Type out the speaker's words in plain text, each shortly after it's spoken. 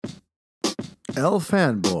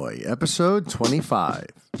FANBOY, episode 25.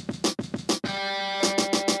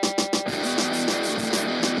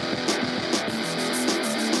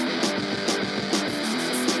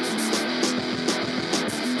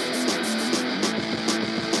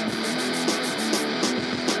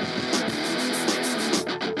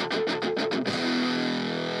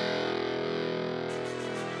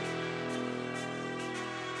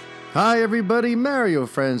 Hi everybody,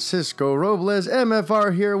 Mario-Francisco Robles,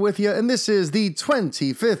 MFR here with you, and this is the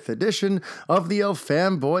 25th edition of the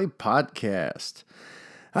FANBOY podcast.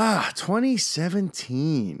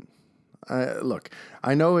 2017. Look,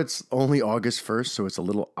 I know it's only August 1st, so it's a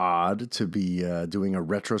little odd to be doing a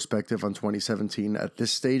retrospective on 2017 at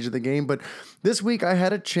this stage of the game, but this week I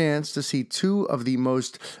had a chance to see two of the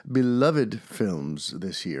most beloved films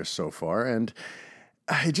this year so far, and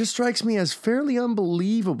it just strikes me as fairly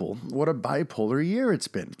unbelievable what a bipolar year it's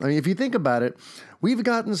been. I mean, if you think about it, we've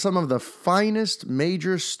gotten some of the finest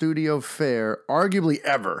major studio fare, arguably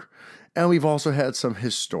ever, and we've also had some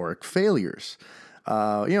historic failures.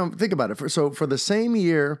 Think about it. So for the same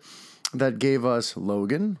year that gave us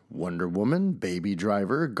Logan, Wonder Woman, Baby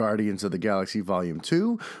Driver, Guardians of the Galaxy Volume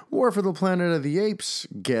 2, War for the Planet of the Apes,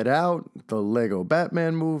 Get Out, the Lego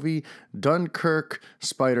Batman movie, Dunkirk,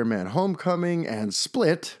 Spider-Man Homecoming, and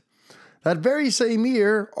Split, that very same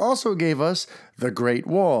year also gave us The Great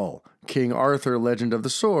Wall, King Arthur Legend of the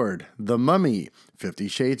Sword, The Mummy, 50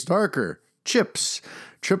 Shades Darker, Chips,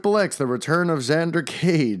 Triple X, The Return of Xander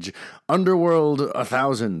Cage, Underworld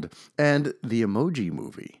 1000, and The Emoji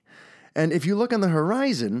Movie. And if you look on the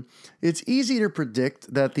horizon, it's easy to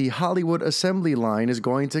predict that the Hollywood assembly line is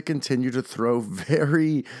going to continue to throw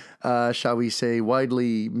very, shall we say,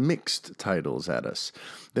 widely mixed titles at us.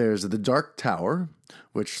 There's The Dark Tower,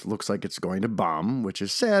 which looks like it's going to bomb, which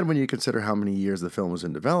is sad when you consider how many years the film was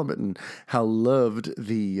in development and how loved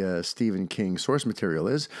the Stephen King source material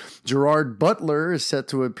is. Gerard Butler is set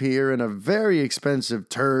to appear in a very expensive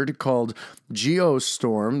turd called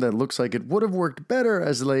Geostorm that looks like it would have worked better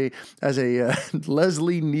as a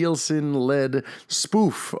Leslie Nielsen-led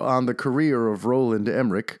spoof on the career of Roland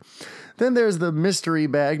Emmerich. Then there's the mystery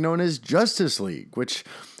bag known as Justice League, which,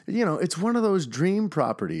 it's one of those dream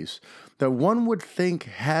properties that one would think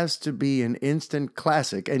has to be an instant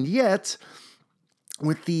classic, and yet,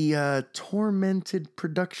 with the tormented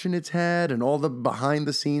production it's had and all the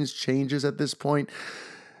behind-the-scenes changes at this point,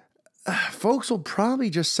 folks will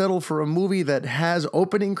probably just settle for a movie that has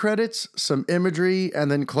opening credits, some imagery,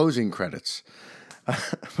 and then closing credits.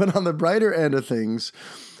 But on the brighter end of things,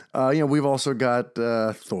 we've also got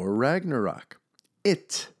Thor Ragnarok,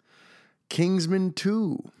 It, Kingsman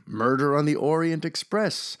 2, Murder on the Orient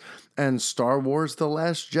Express, and Star Wars The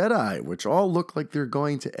Last Jedi, which all look like they're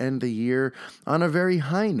going to end the year on a very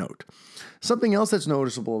high note. Something else that's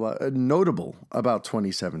notable about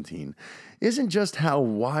 2017 isn't just how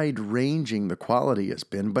wide-ranging the quality has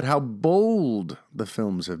been, but how bold the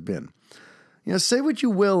films have been. Say what you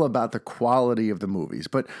will about the quality of the movies,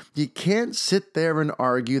 but you can't sit there and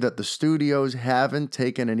argue that the studios haven't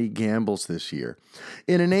taken any gambles this year.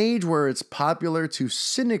 In an age where it's popular to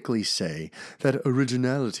cynically say that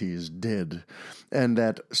originality is dead, and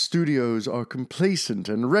that studios are complacent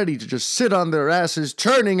and ready to just sit on their asses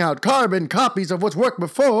churning out carbon copies of what's worked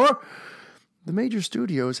before, the major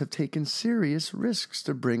studios have taken serious risks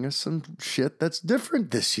to bring us some shit that's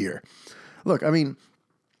different this year.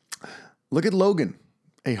 Look at Logan,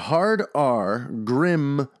 a hard R,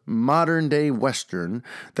 grim, modern-day Western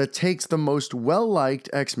that takes the most well-liked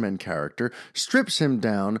X-Men character, strips him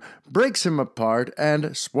down, breaks him apart,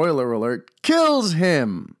 and, spoiler alert, kills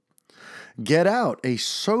him. Get Out, a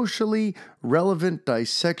socially relevant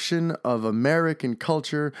dissection of American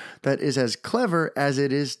culture that is as clever as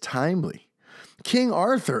it is timely. King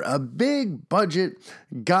Arthur, a big-budget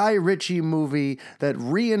Guy Ritchie movie that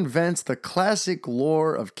reinvents the classic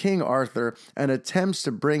lore of King Arthur and attempts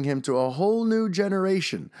to bring him to a whole new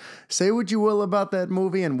generation. Say what you will about that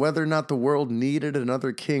movie and whether or not the world needed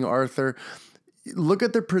another King Arthur. Look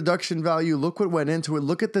at the production value. Look what went into it.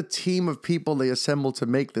 Look at the team of people they assembled to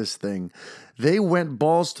make this thing. They went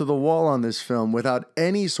balls to the wall on this film without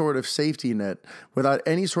any sort of safety net, without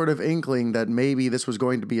any sort of inkling that maybe this was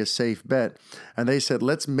going to be a safe bet. And they said,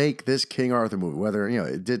 let's make this King Arthur movie, whether,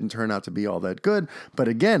 it didn't turn out to be all that good. But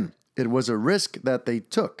again, it was a risk that they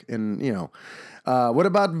took. And, what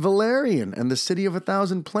about Valerian and the City of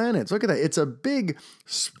 1,000 Planets? Look at that. It's a big,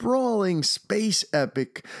 sprawling space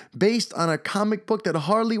epic based on a comic book that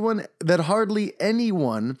hardly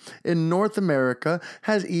anyone in North America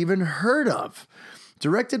has even heard of.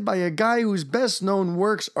 Directed by a guy whose best known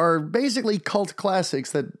works are basically cult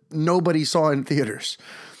classics that nobody saw in theaters.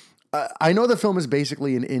 I know the film is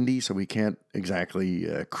basically an indie, so we can't exactly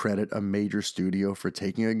credit a major studio for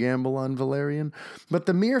taking a gamble on Valerian. But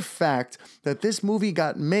the mere fact that this movie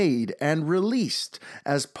got made and released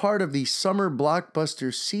as part of the summer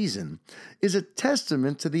blockbuster season is a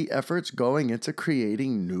testament to the efforts going into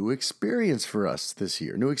creating new experience for us this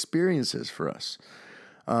year, new experiences for us.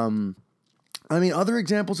 Other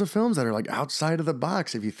examples of films that are like outside of the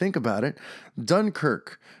box, if you think about it,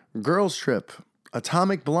 Dunkirk, Girls Trip,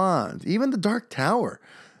 Atomic Blonde, even The Dark Tower.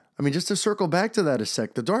 Just to circle back to that a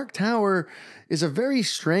sec, The Dark Tower is a very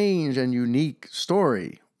strange and unique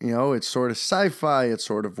story. It's sort of sci-fi, it's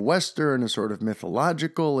sort of Western, it's sort of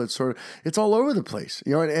mythological, it's all over the place.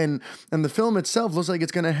 And the film itself looks like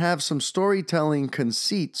it's going to have some storytelling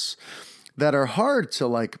conceits that are hard to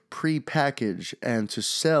like pre-package and to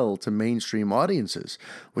sell to mainstream audiences,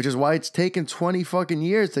 which is why it's taken 20 fucking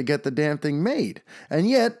years to get the damn thing made. And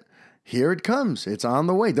yet, here it comes. It's on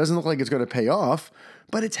the way. Doesn't look like it's going to pay off,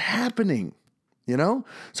 but it's happening,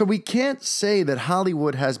 So we can't say that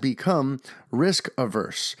Hollywood has become risk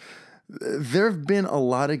averse. There have been a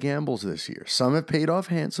lot of gambles this year. Some have paid off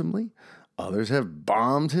handsomely. Others have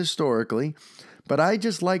bombed historically. But I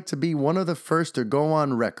just like to be one of the first to go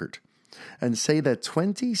on record and say that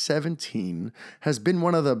 2017 has been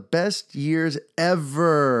one of the best years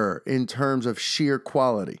ever in terms of sheer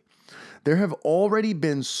quality. There have already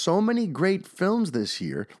been so many great films this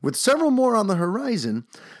year, with several more on the horizon,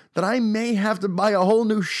 that I may have to buy a whole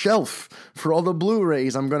new shelf for all the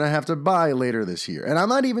Blu-rays I'm going to have to buy later this year. And I'm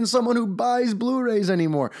not even someone who buys Blu-rays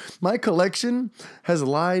anymore. My collection has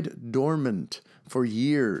lied dormant for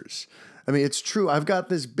years. It's true. I've got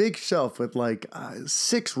this big shelf with like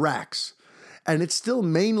 6 racks, and it's still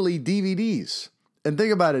mainly DVDs. And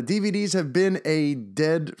think about it, DVDs have been a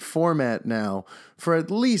dead format now for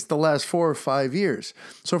at least the last 4 or 5 years.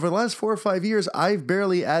 So for the last 4 or 5 years, I've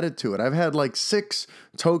barely added to it. I've had like 6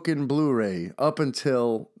 token Blu-ray up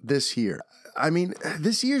until this year.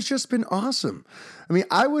 This year's just been awesome.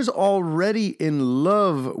 I was already in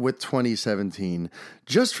love with 2017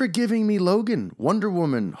 just for giving me Logan, Wonder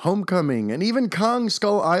Woman, Homecoming, and even Kong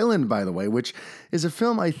Skull Island, by the way, which is a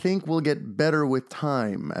film I think will get better with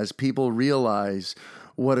time as people realize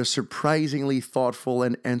what a surprisingly thoughtful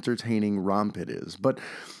and entertaining romp it is. But,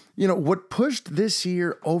 what pushed this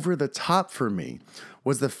year over the top for me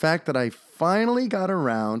was the fact that I finally got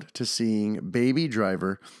around to seeing Baby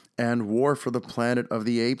Driver and War for the Planet of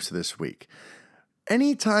the Apes this week.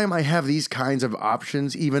 Anytime I have these kinds of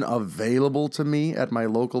options even available to me at my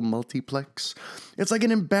local multiplex, it's like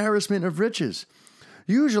an embarrassment of riches.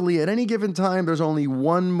 Usually, at any given time, there's only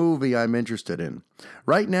one movie I'm interested in.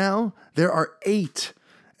 Right now, there are 8,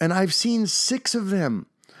 and I've seen 6 of them.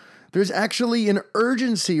 There's actually an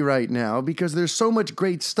urgency right now because there's so much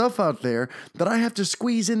great stuff out there that I have to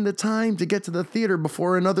squeeze in the time to get to the theater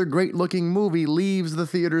before another great-looking movie leaves the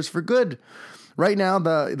theaters for good. Right now,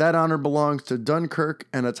 that honor belongs to Dunkirk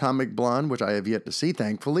and Atomic Blonde, which I have yet to see,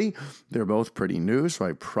 thankfully. They're both pretty new, so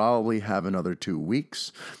I probably have another 2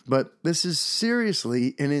 weeks. But this is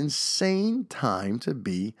seriously an insane time to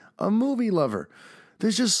be a movie lover.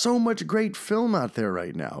 There's just so much great film out there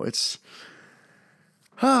right now. It's,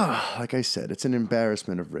 like I said, it's an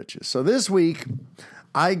embarrassment of riches. So this week,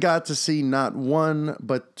 I got to see not one,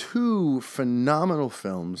 but 2 phenomenal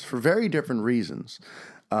films for very different reasons.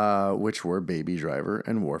 Which were Baby Driver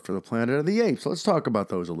and War for the Planet of the Apes. Let's talk about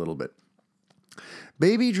those a little bit.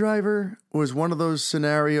 Baby Driver was one of those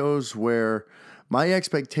scenarios where my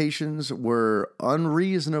expectations were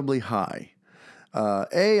unreasonably high.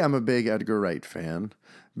 A, I'm a big Edgar Wright fan.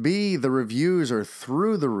 B, the reviews are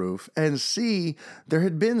through the roof. And C, there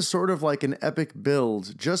had been sort of like an epic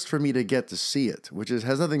build just for me to get to see it, which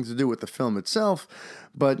has nothing to do with the film itself.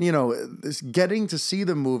 But, this getting to see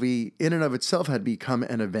the movie in and of itself had become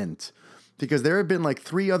an event. Because there had been like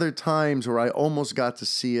 3 other times where I almost got to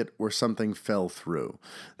see it where something fell through.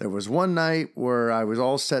 There was one night where I was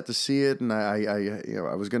all set to see it, and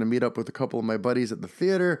I was going to meet up with a couple of my buddies at the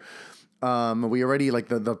theater. We already,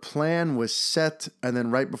 the plan was set, and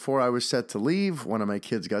then right before I was set to leave, one of my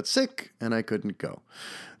kids got sick, and I couldn't go.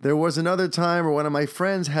 There was another time where one of my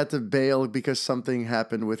friends had to bail because something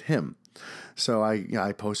happened with him. So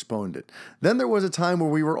I postponed it. Then there was a time where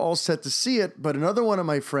we were all set to see it, but another one of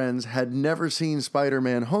my friends had never seen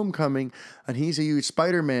Spider-Man Homecoming, and he's a huge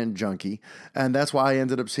Spider-Man junkie, and that's why I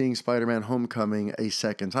ended up seeing Spider-Man Homecoming a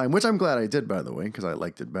second time, which I'm glad I did, by the way, because I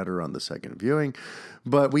liked it better on the second viewing.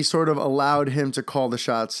 But we sort of allowed him to call the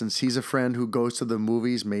shots since he's a friend who goes to the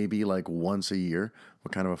movies maybe like once a year,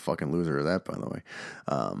 What kind of a fucking loser is that, by the way?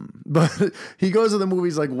 But he goes to the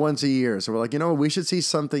movies like once a year. So we're like, we should see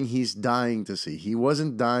something he's dying to see. He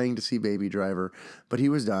wasn't dying to see Baby Driver, but he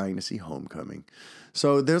was dying to see Homecoming.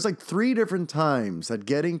 So there's like 3 different times that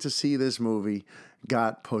getting to see this movie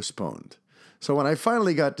got postponed. So when I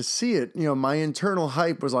finally got to see it, my internal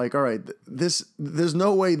hype was like, all right, there's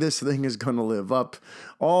no way this thing is going to live up.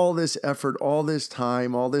 All this effort, all this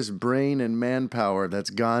time, all this brain and manpower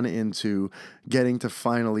that's gone into getting to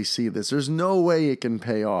finally see this. There's no way it can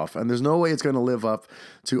pay off. And there's no way it's going to live up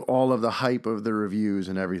to all of the hype of the reviews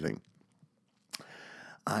and everything.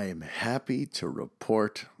 I am happy to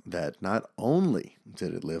report that not only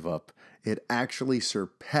did it live up, it actually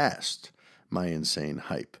surpassed my insane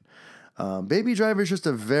hype. Baby Driver is just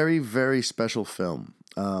a very, very special film.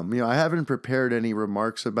 I haven't prepared any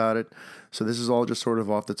remarks about it, so this is all just sort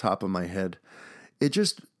of off the top of my head.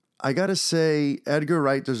 I gotta say, Edgar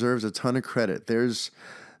Wright deserves a ton of credit. There's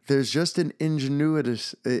just an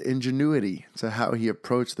ingenuity to how he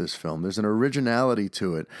approached this film. There's an originality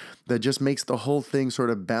to it that just makes the whole thing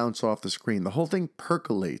sort of bounce off the screen. The whole thing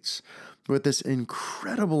percolates with this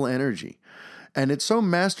incredible energy. And it's so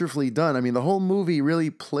masterfully done. I mean, the whole movie really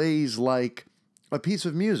plays like a piece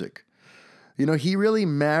of music. He really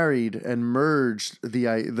married and merged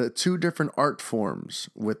the 2 different art forms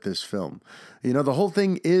with this film. The whole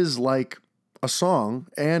thing is like a song,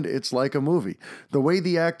 and it's like a movie. The way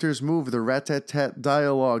the actors move, the rat-tat-tat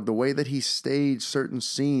dialogue, the way that he staged certain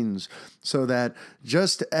scenes, so that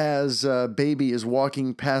just as Baby is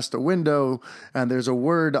walking past a window and there's a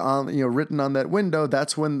word on written on that window,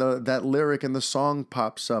 that's when that lyric in the song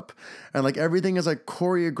pops up, and like everything is like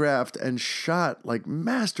choreographed and shot like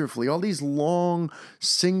masterfully. All these long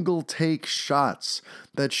single take shots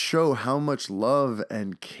that show how much love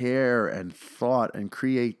and care and thought and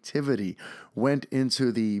creativity went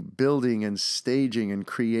into the building and staging and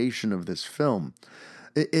creation of this film.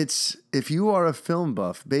 If you are a film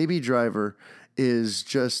buff, Baby Driver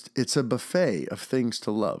it's a buffet of things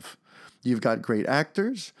to love. You've got great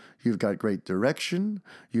actors, you've got great direction,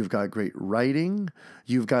 you've got great writing,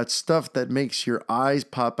 you've got stuff that makes your eyes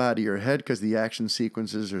pop out of your head because the action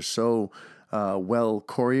sequences are so well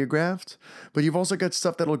choreographed, but you've also got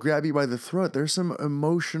stuff that'll grab you by the throat. There's some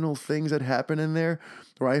emotional things that happen in there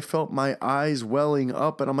where I felt my eyes welling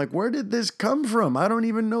up, and I'm like, where did this come from? I don't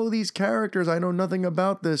even know these characters. I know nothing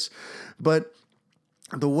about this, but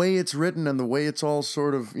the way it's written and the way it's all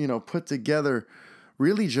sort of, put together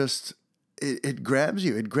really just, it grabs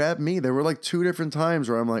you. It grabbed me. There were like 2 different times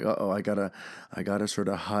where I'm like, I gotta sort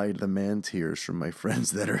of hide the man tears from my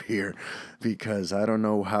friends that are here because I don't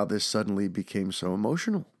know how this suddenly became so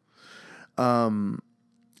emotional.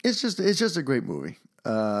 It's just a great movie.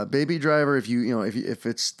 Baby Driver, if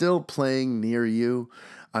it's still playing near you,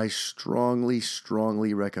 I strongly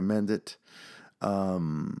recommend it.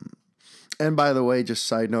 And by the way, just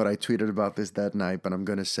side note, I tweeted about this that night, but I'm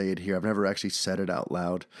going to say it here. I've never actually said it out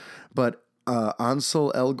loud, but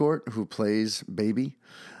Ansel Elgort, who plays Baby,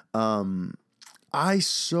 I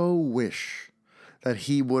so wish that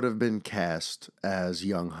he would have been cast as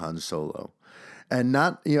young Han Solo, and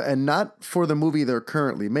not for the movie they're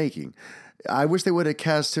currently making. I wish they would have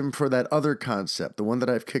cast him for that other concept, the one that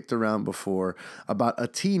I've kicked around before about a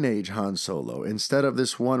teenage Han Solo, instead of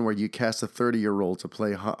this one where you cast a 30-year-old to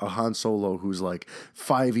play a Han Solo who's like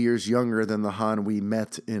 5 years younger than the Han we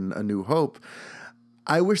met in A New Hope.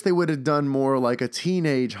 I wish they would have done more like a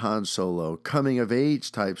teenage Han Solo,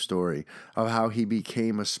 coming-of-age type story of how he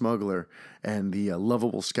became a smuggler and the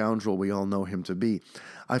lovable scoundrel we all know him to be.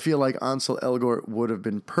 I feel like Ansel Elgort would have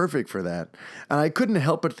been perfect for that. And I couldn't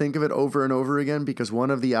help but think of it over and over again because one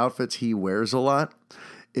of the outfits he wears a lot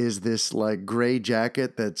is this like gray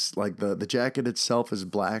jacket that's like the jacket itself is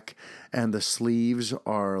black and the sleeves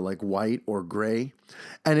are like white or gray.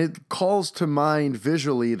 And it calls to mind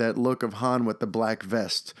visually that look of Han with the black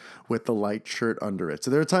vest with the light shirt under it. So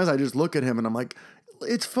there are times I just look at him and I'm like,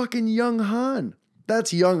 it's fucking young Han.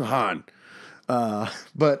 That's young Han.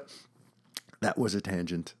 But that was a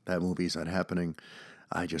tangent. That movie's not happening.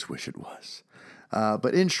 I just wish it was.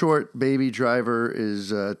 But in short, Baby Driver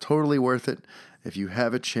is totally worth it. If you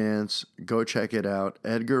have a chance, go check it out.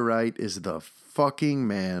 Edgar Wright is the fucking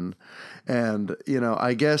man. And,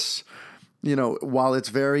 I guess, while it's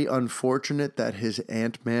very unfortunate that his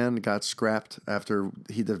Ant-Man got scrapped after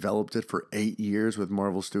he developed it for 8 years with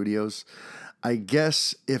Marvel Studios, I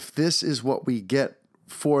guess if this is what we get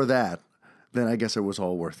for that, then I guess it was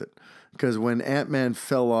all worth it. Because when Ant-Man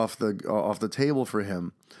fell off the table for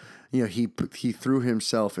him, he threw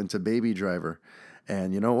himself into Baby Driver.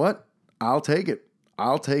 And you know what? I'll take it.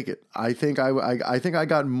 I'll take it. I think I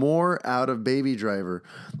got more out of Baby Driver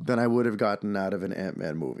than I would have gotten out of an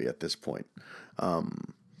Ant-Man movie at this point.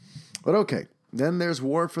 But okay, then there's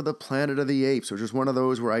War for the Planet of the Apes, which is one of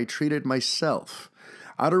those where I treated myself.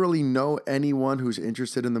 I don't really know anyone who's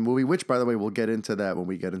interested in the movie, which, by the way, we'll get into that when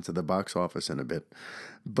we get into the box office in a bit.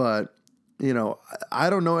 But, I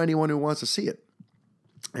don't know anyone who wants to see it.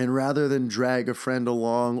 And rather than drag a friend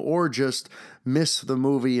along or just miss the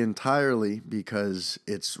movie entirely because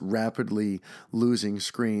it's rapidly losing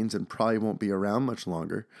screens and probably won't be around much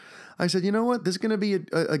longer, I said, you know what? This is going to be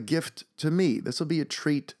a gift to me. This will be a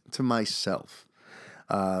treat to myself.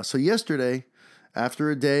 So yesterday,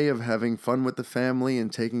 after a day of having fun with the family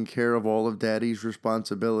and taking care of all of Daddy's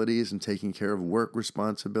responsibilities and taking care of work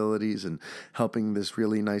responsibilities and helping this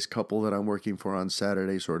really nice couple that I'm working for on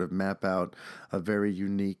Saturday sort of map out a very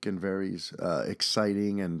unique and very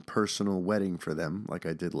exciting and personal wedding for them, like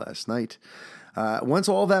I did last night. Once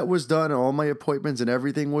all that was done, all my appointments and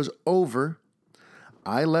everything was over,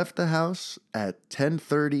 I left the house at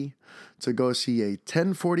 10:30 to go see a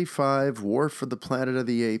 10:45 War for the Planet of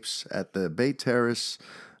the Apes at the Bay Terrace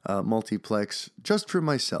multiplex just for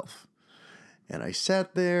myself. And I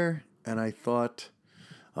sat there and I thought,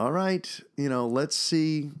 all right, let's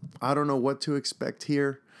see. I don't know what to expect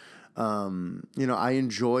here. I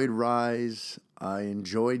enjoyed Rise. I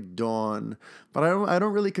enjoyed Dawn. But I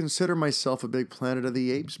don't really consider myself a big Planet of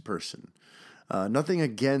the Apes person. Nothing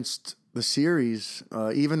against the series,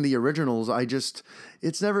 even the originals,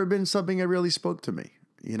 it's never been something that really spoke to me.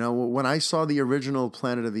 When I saw the original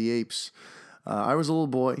Planet of the Apes, I was a little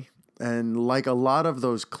boy. And like a lot of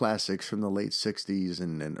those classics from the late 60s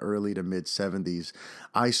and early to mid 70s,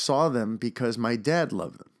 I saw them because my dad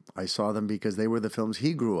loved them. I saw them because they were the films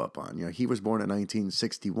he grew up on. He was born in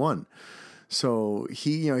 1961. So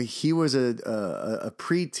he was a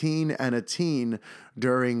preteen and a teen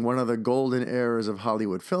during one of the golden eras of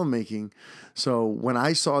Hollywood filmmaking. So when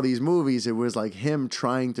I saw these movies, it was like him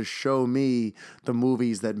trying to show me the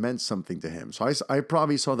movies that meant something to him. So I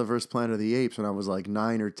probably saw the first Planet of the Apes when I was like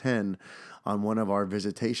 9 or 10 on one of our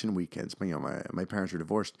visitation weekends. My parents were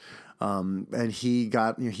divorced. And he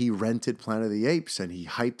rented Planet of the Apes and he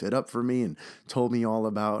hyped it up for me and told me all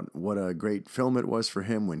about what a great film it was for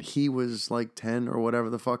him when he was like 10 or whatever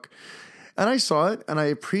the fuck. And I saw it and I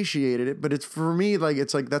appreciated it, but it's for me,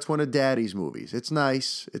 it's like that's one of Daddy's movies. It's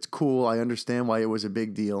nice. It's cool. I understand why it was a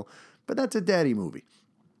big deal, but that's a Daddy movie.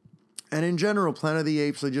 And in general, Planet of the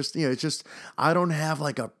Apes, I don't have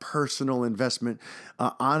like a personal investment.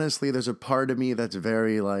 Honestly, there's a part of me that's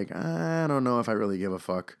very like, I don't know if I really give a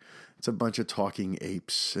fuck. It's a bunch of talking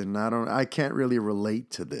apes, and I can't really relate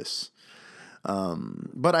to this.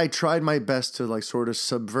 But I tried my best to like sort of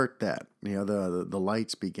subvert that. The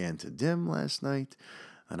lights began to dim last night,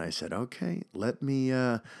 and I said, okay, let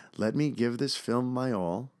me give this film my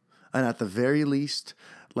all, and at the very least,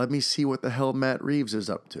 let me see what the hell Matt Reeves is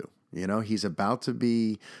up to. He's about to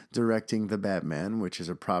be directing The Batman, which is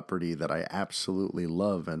a property that I absolutely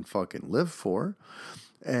love and fucking live for.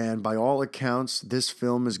 And by all accounts, this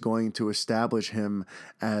film is going to establish him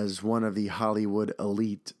as one of the Hollywood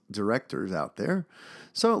elite directors out there.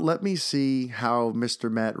 So let me see how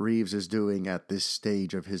Mr. Matt Reeves is doing at this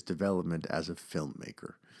stage of his development as a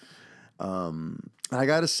filmmaker. I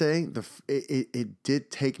gotta say, it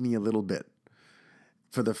did take me a little bit.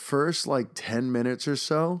 For the first 10 minutes or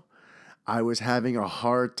so, I was having a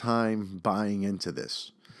hard time buying into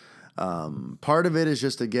this. Part of it is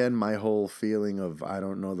just, again, my whole feeling of, I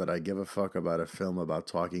don't know that I give a fuck about a film about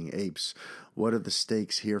talking apes. What are the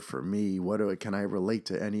stakes here for me? Can I relate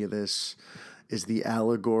to any of this? Is the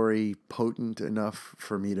allegory potent enough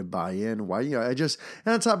for me to buy in? And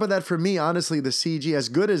on top of that, for me, honestly, the CG, as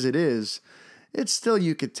good as it is, it's still,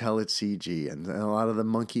 you could tell it's CG. And a lot of the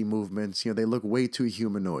monkey movements, they look way too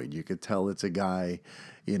humanoid. You could tell it's a guy,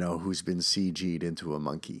 who's been CG'd into a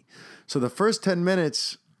monkey. So the first 10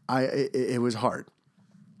 minutes, it was hard.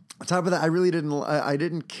 On top of that, I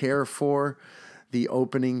didn't care for the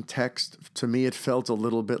opening text. To me, it felt a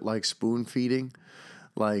little bit like spoon feeding.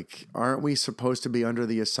 Like, aren't we supposed to be under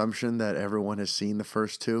the assumption that everyone has seen the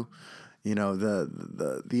first two?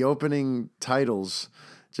 The opening titles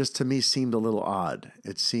just to me seemed a little odd.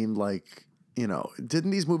 It seemed like,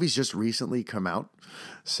 didn't these movies just recently come out?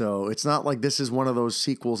 So it's not like this is one of those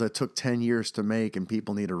sequels that took 10 years to make and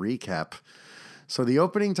people need a recap. So the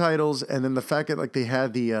opening titles, and then the fact that they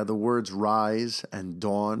had the words Rise and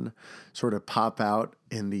Dawn sort of pop out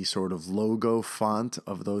in the sort of logo font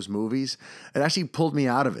of those movies, it actually pulled me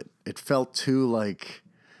out of it. It felt too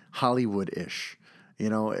Hollywood-ish.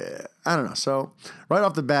 I don't know. So right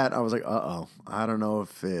off the bat, I was like, I don't know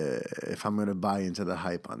if I'm going to buy into the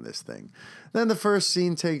hype on this thing. Then the first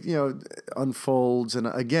scene unfolds. And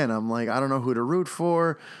again, I'm like, I don't know who to root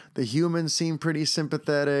for. The humans seem pretty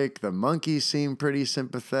sympathetic. The monkeys seem pretty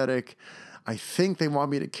sympathetic. I think they want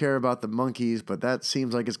me to care about the monkeys, but that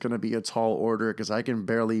seems like it's going to be a tall order because I can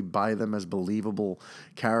barely buy them as believable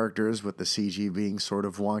characters with the CG being sort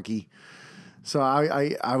of wonky. So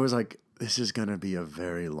I was like, this is going to be a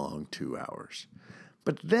very long 2 hours.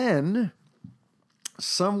 But then,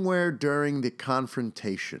 somewhere during the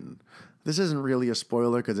confrontation, this isn't really a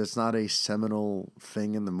spoiler because it's not a seminal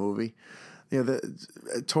thing in the movie.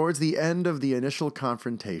 Towards the end of the initial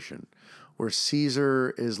confrontation, where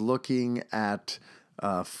Caesar is looking at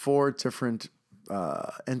 4 different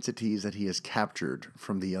entities that he has captured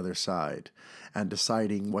from the other side and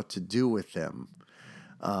deciding what to do with them.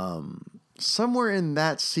 Somewhere in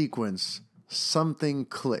that sequence, something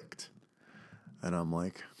clicked. And I'm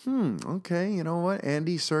like, okay, you know what?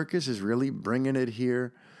 Andy Serkis is really bringing it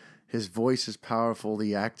here. His voice is powerful.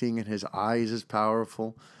 The acting in his eyes is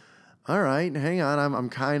powerful. All right, hang on. I'm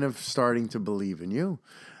kind of starting to believe in you.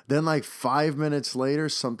 Then 5 minutes later,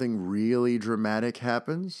 something really dramatic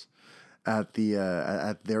happens at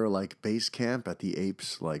their base camp at the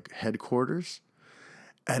apes headquarters.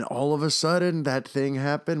 And all of a sudden, that thing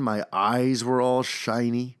happened. My eyes were all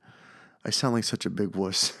shiny. I sound like such a big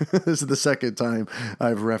wuss. This is the second time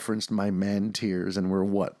I've referenced my man tears, and we're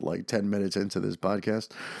 10 minutes into this podcast?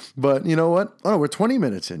 But you know what? Oh, we're 20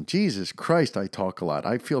 minutes in. Jesus Christ, I talk a lot.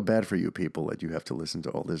 I feel bad for you people that you have to listen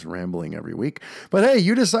to all this rambling every week. But hey,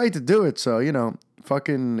 you decide to do it, so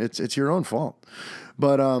fucking, it's your own fault.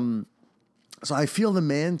 But so I feel the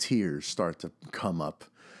man tears start to come up.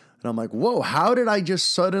 And I'm like, whoa, how did I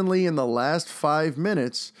just suddenly in the last 5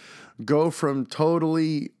 minutes go from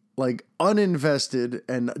totally uninvested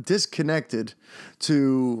and disconnected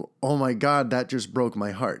to, oh my God, that just broke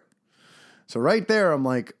my heart. So right there, I'm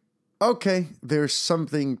like, okay, there's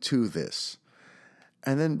something to this.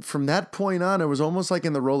 And then from that point on, it was almost like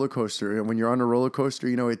in the roller coaster. And when you're on a roller coaster,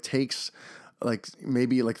 it takes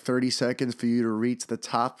maybe 30 seconds for you to reach the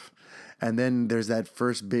top. And then there's that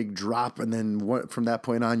first big drop. And then from that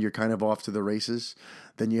point on, you're kind of off to the races.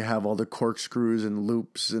 Then you have all the corkscrews and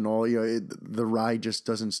loops and all, the ride just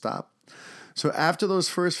doesn't stop. So after those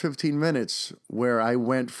first 15 minutes where I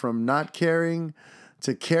went from not caring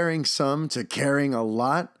to caring some to caring a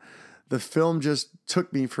lot, the film just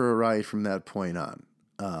took me for a ride from that point on.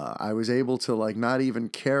 I was able to not even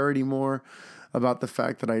care anymore about the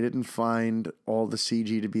fact that I didn't find all the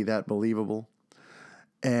CG to be that believable.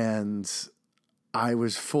 And I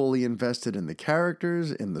was fully invested in the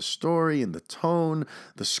characters, in the story, in the tone,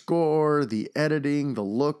 the score, the editing, the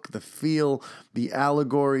look, the feel, the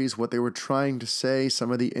allegories, what they were trying to say,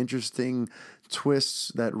 some of the interesting twists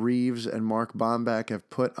that Reeves and Mark Bomback have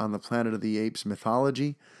put on the Planet of the Apes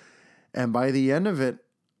mythology. And by the end of it,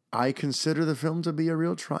 I consider the film to be a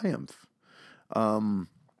real triumph. And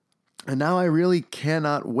now I really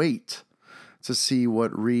cannot wait to see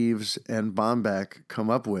what Reeves and Bomback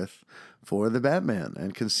come up with for the Batman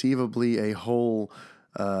and conceivably a whole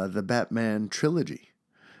the Batman trilogy.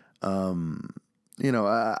 I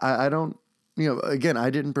don't, again, I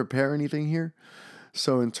didn't prepare anything here.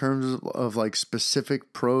 So in terms of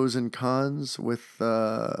specific pros and cons with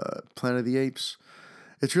Planet of the Apes,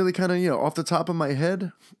 it's really kind of, off the top of my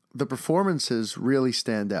head, the performances really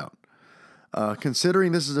stand out.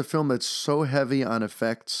 Considering this is a film that's so heavy on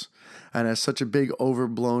effects and has such a big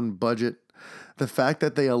overblown budget, the fact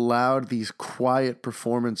that they allowed these quiet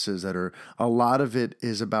performances that are, a lot of it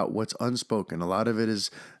is about what's unspoken. A lot of it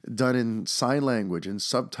is done in sign language and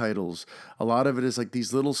subtitles. A lot of it is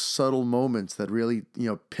these little subtle moments that really,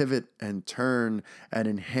 pivot and turn and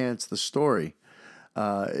enhance the story.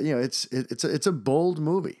 It's a bold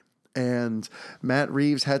movie. And Matt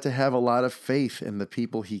Reeves had to have a lot of faith in the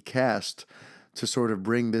people he cast to sort of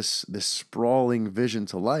bring this sprawling vision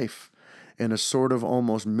to life in a sort of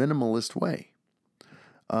almost minimalist way.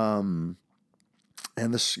 And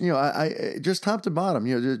this, I just top to bottom,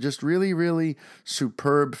 just really, really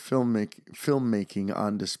superb filmmaking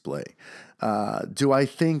on display. Do I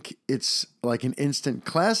think it's an instant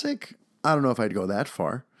classic? I don't know if I'd go that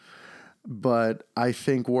far. But I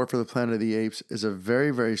think War for the Planet of the Apes is a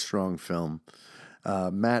very, very strong film.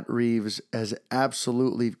 Matt Reeves has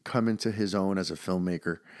absolutely come into his own as a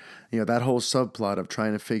filmmaker. That whole subplot of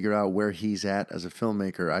trying to figure out where he's at as a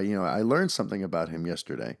filmmaker. I learned something about him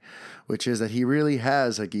yesterday, which is that he really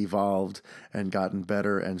has evolved and gotten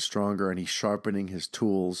better and stronger, and he's sharpening his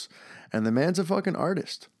tools. And the man's a fucking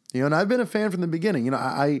artist. And I've been a fan from the beginning.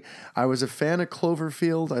 I was a fan of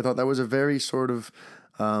Cloverfield. I thought that was a very sort of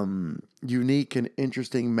unique and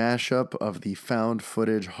interesting mashup of the found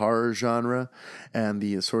footage horror genre and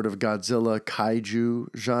the sort of Godzilla kaiju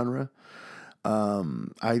genre.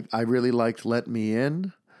 I really liked Let Me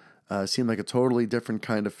In. Seemed like a totally different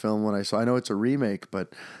kind of film when I saw. I know it's a remake,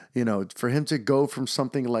 but for him to go from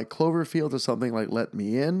something like Cloverfield to something like Let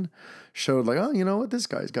Me In showed like, oh, you know what, this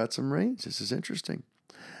guy's got some range. This is interesting.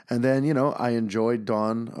 And then I enjoyed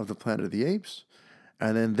Dawn of the Planet of the Apes.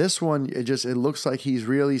 And then this one, it looks like he's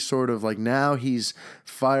really sort of like now he's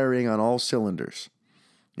firing on all cylinders.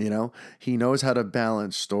 He knows how to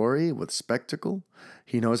balance story with spectacle.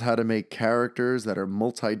 He knows how to make characters that are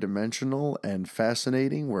multidimensional and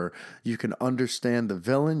fascinating, where you can understand the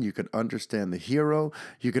villain, you can understand the hero,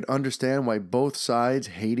 you can understand why both sides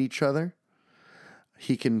hate each other.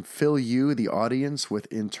 He can fill you, the audience, with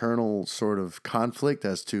internal sort of conflict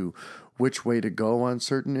as to which way to go on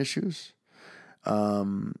certain issues.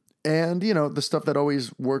 And the stuff that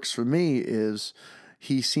always works for me is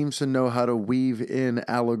he seems to know how to weave in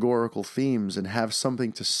allegorical themes and have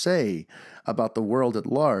something to say about the world at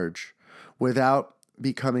large without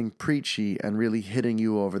becoming preachy and really hitting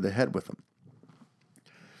you over the head with them.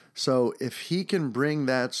 So if he can bring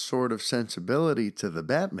that sort of sensibility to the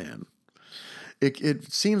Batman,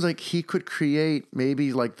 it seems like he could create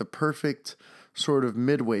maybe like the perfect sort of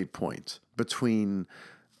midway point between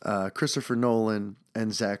Christopher Nolan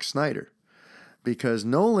and Zack Snyder. Because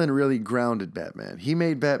Nolan really grounded Batman. He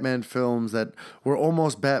made Batman films that were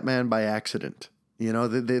almost Batman by accident.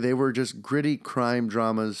 They were just gritty crime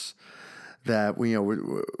dramas that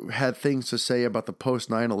had things to say about the post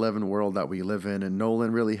 9/11 world that we live in. And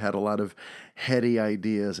Nolan really had a lot of heady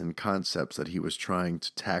ideas and concepts that he was trying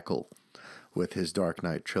to tackle with his Dark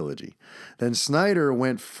Knight trilogy. Then Snyder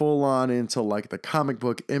went full on into like the comic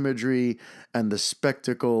book imagery and the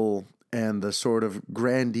spectacle and the sort of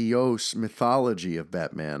grandiose mythology of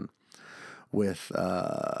Batman with,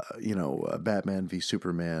 Batman v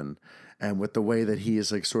Superman, and with the way that he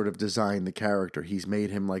is like sort of designed the character. He's made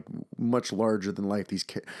him like much larger than life.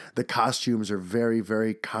 The costumes are very,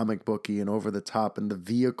 very comic booky and over the top, and the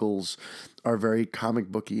vehicles are very comic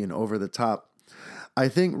booky and over the top. I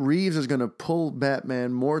think Reeves is going to pull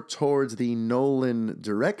Batman more towards the Nolan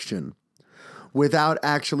direction without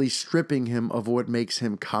actually stripping him of what makes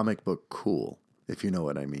him comic book cool, if you know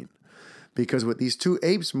what I mean. Because with these two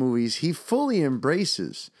Apes movies, he fully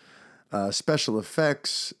embraces special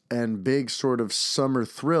effects and big sort of summer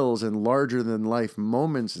thrills and larger-than-life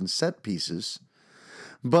moments and set pieces,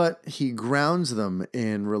 but he grounds them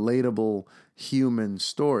in relatable human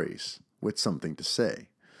stories with something to say.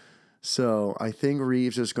 So I think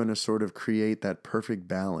Reeves is going to sort of create that perfect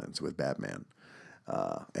balance with Batman.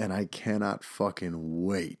 And I cannot fucking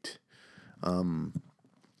wait.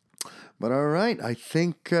 But all right, I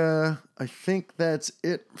think that's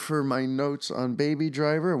it for my notes on Baby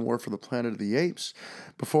Driver and War for the Planet of the Apes.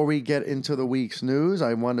 Before we get into the week's news,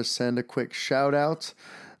 I want to send a quick shout out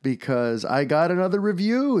because I got another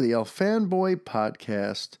review. The FANBOY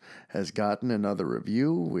podcast has gotten another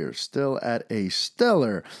review. We're still at a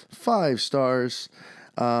stellar 5 stars.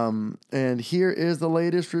 And here is the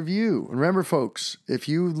latest review. Remember, folks, if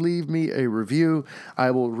you leave me a review,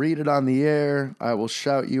 I will read it on the air, I will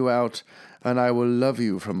shout you out, and I will love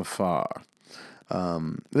you from afar.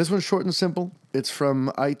 This one's short and simple. It's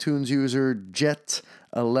from iTunes user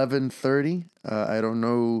Jet1130. I don't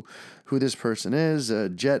know who this person is.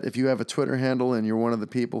 Jet, if you have a Twitter handle and you're one of the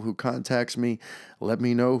people who contacts me, let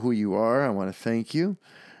me know who you are. I want to thank you.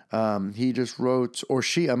 He just wrote, or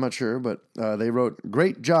she, I'm not sure, but they wrote,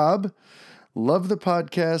 "Great job. Love the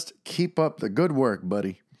podcast. Keep up the good work,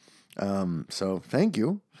 buddy." So thank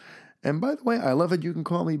you. And by the way, I love it. You can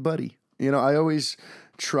call me buddy. I always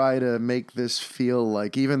try to make this feel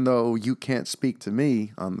like, even though you can't speak to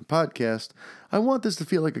me on the podcast, I want this to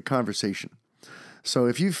feel like a conversation. So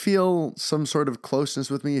if you feel some sort of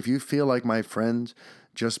closeness with me, if you feel like my friend,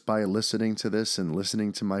 just by listening to this and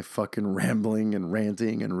listening to my fucking rambling and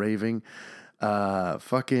ranting and raving, I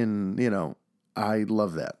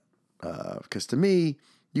love that. Because to me,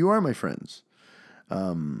 you are my friends.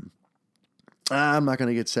 I'm not going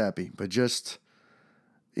to get sappy, but just,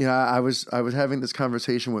 I was having this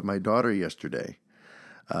conversation with my daughter yesterday.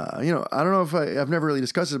 I don't know if I've never really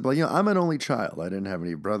discussed it, but, I'm an only child. I didn't have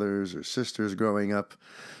any brothers or sisters growing up.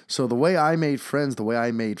 So the way I made friends, the way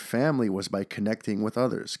I made family was by connecting with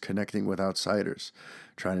others, connecting with outsiders,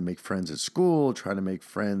 trying to make friends at school, trying to make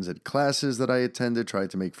friends at classes that I attended, trying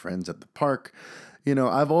to make friends at the park.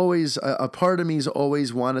 I've always, a part of me's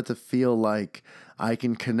always wanted to feel like I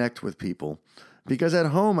can connect with people Because at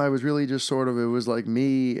home, I was really just sort of, it was like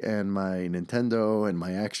me and my Nintendo and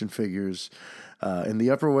my action figures. In the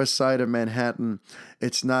Upper West Side of Manhattan,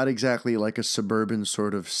 it's not exactly like a suburban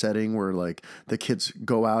sort of setting where like the kids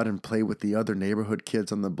go out and play with the other neighborhood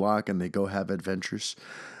kids on the block and they go have adventures.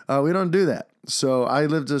 We don't do that. So I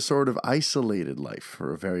lived a sort of isolated life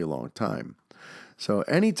for a very long time. So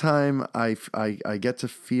anytime I get to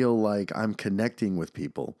feel like I'm connecting with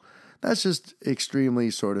people, that's just extremely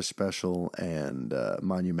sort of special and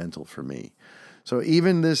monumental for me. So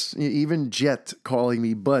even Jet calling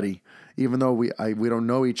me buddy, even though we don't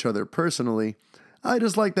know each other personally, I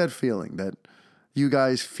just like that feeling that you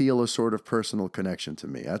guys feel a sort of personal connection to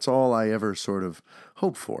me. That's all I ever sort of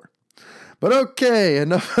hope for. But okay,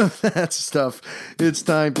 enough of that stuff. It's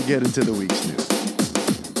time to get into the week's news.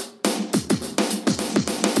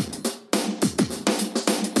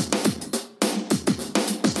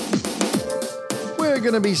 We're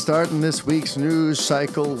going to be starting this week's news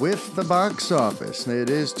cycle with the box office. It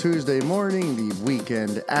is Tuesday morning. The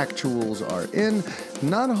weekend actuals are in.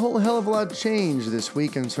 Not a whole hell of a lot changed this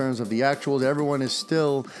week in terms of the actuals. Everyone is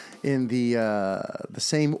still in the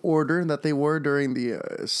same order that they were during the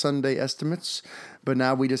Sunday estimates, but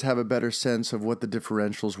now we just have a better sense of what the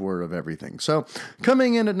differentials were of everything. So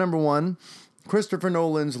coming in at number one, Christopher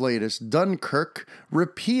Nolan's latest, Dunkirk,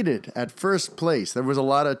 repeated at first place. There was a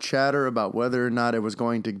lot of chatter about whether or not it was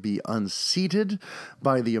going to be unseated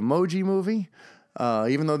by the Emoji Movie.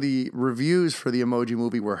 Even though the reviews for the Emoji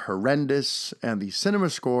Movie were horrendous and the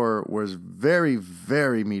cinema score was very,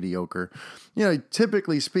 very mediocre. You know,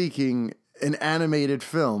 typically speaking, an animated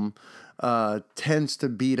film tends to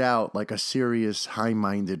beat out like a serious,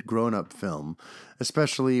 high-minded grown-up film,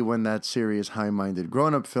 especially when that serious, high-minded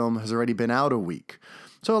grown-up film has already been out a week.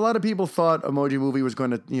 So a lot of people thought Emoji Movie was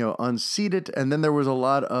going to, unseat it, and then there was a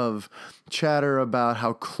lot of chatter about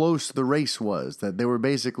how close the race was, that they were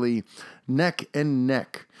basically neck and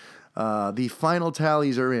neck. The final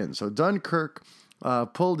tallies are in. So Dunkirk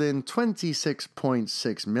pulled in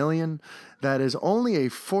 $26.6 million. That is only a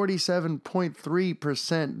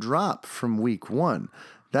 47.3% drop from week one.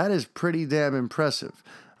 That is pretty damn impressive.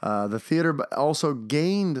 The theater also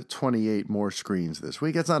gained 28 more screens this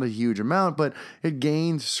week. It's not a huge amount, but it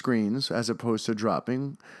gained screens as opposed to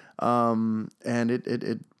dropping. And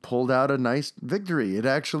it pulled out a nice victory. It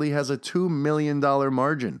actually has a $2 million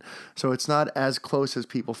margin, so it's not as close as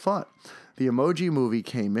people thought. The Emoji Movie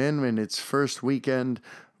came in its first weekend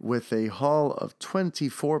with a haul of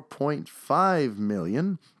 $24.5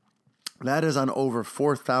 million. That is on over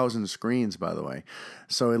 4,000 screens, by the way.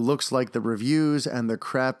 So it looks like the reviews and the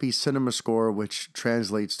crappy cinema score, which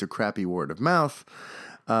translates to crappy word of mouth,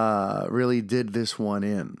 really did this one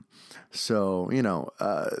in. So,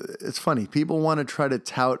 it's funny. People want to try to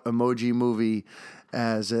tout Emoji Movie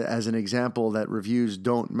as an example that reviews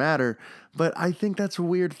don't matter, but I think that's a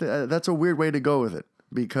weird way to go with it,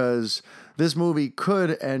 because this movie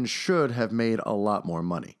could and should have made a lot more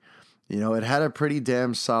money. It had a pretty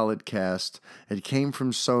damn solid cast. It came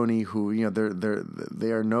from Sony, who,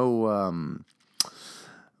 they are no,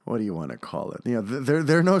 what do you want to call it?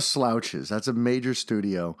 They're no slouches. That's a major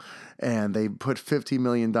studio, and they put $50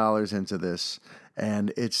 million into this,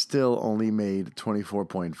 and it still only made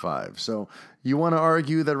 24.5. So you want to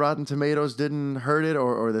argue that Rotten Tomatoes didn't hurt it,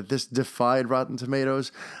 or that this defied Rotten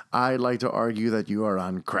Tomatoes? I'd like to argue that you are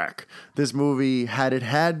on crack. This movie, had it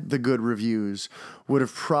had the good reviews, would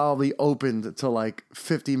have probably opened to like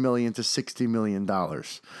 $50 million to $60 million.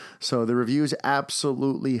 So the reviews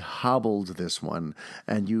absolutely hobbled this one,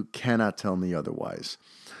 and you cannot tell me otherwise.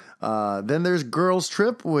 Then there's Girls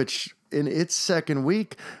Trip, which in its second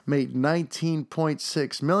week made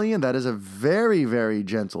 $19.6 million. That is a very, very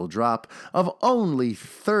gentle drop of only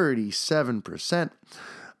 37%.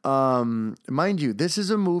 Mind you, this is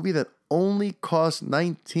a movie that only cost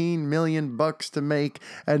 $19 million to make,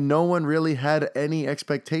 and no one really had any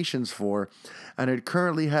expectations for. And it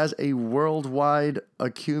currently has a worldwide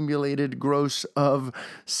accumulated gross of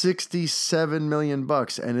 $67 million,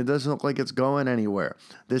 and it doesn't look like it's going anywhere.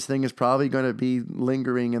 This thing is probably going to be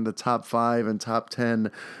lingering in the top 5 and top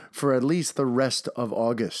 10 for at least the rest of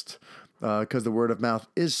August, because the word of mouth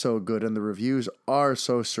is so good and the reviews are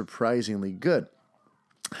so surprisingly good.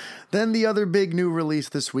 Then the other big new release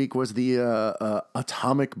this week was the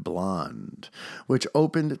Atomic Blonde, which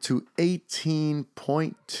opened to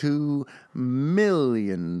 $18.2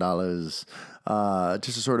 million. Just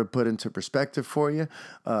to sort of put into perspective for you,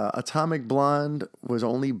 Atomic Blonde was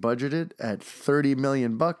only budgeted at $30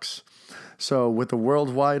 million. So with a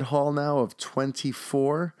worldwide haul now of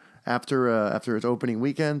 24 after its opening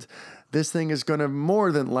weekend. This thing is going to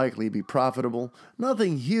more than likely be profitable.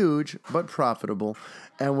 Nothing huge, but profitable.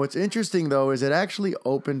 And what's interesting, though, is it actually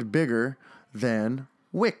opened bigger than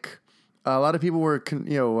Wick. A lot of people were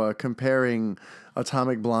comparing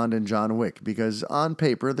Atomic Blonde and John Wick because on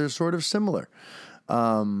paper they're sort of similar.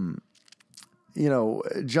 John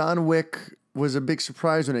Wick was a big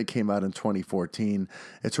surprise when it came out in 2014.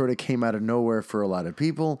 It sort of came out of nowhere for a lot of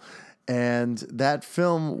people. And that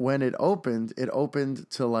film, when it opened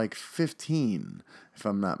to like 15, if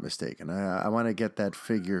I'm not mistaken. I want to get that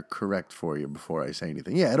figure correct for you before I say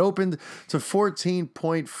anything. Yeah, it opened to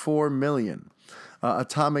 14.4 million.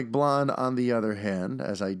 Atomic Blonde, on the other hand,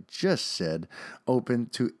 as I just said,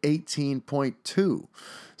 opened to 18.2.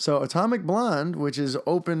 So Atomic Blonde, which is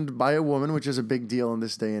opened by a woman, which is a big deal in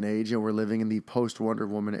this day and age. We're living in the post-Wonder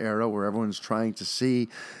Woman era where everyone's trying to see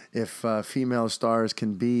if female stars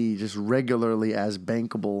can be just regularly as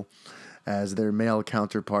bankable as their male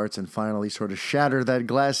counterparts and finally sort of shatter that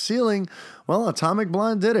glass ceiling. Well, Atomic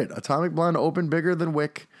Blonde did it. Atomic Blonde opened bigger than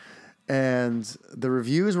Wick, and the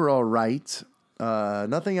reviews were all right.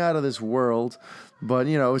 Nothing out of this world, but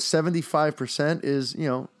 75% is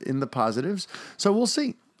in the positives. So we'll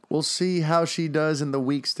see. We'll see how she does in the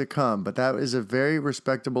weeks to come. But that is a very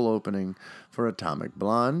respectable opening for Atomic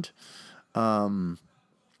Blonde. Then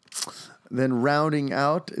rounding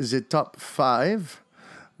out is it top 5.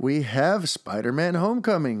 We have Spider-Man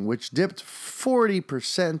Homecoming, which dipped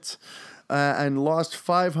 40% and lost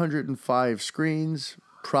 505 screens,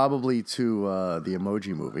 probably to the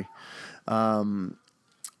Emoji Movie.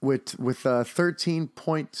 With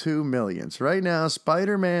 13.2 million. So right now,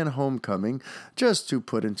 Spider-Man Homecoming, just to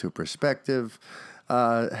put into perspective,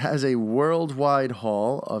 has a worldwide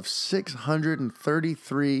haul of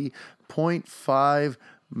 $633.5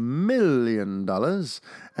 million.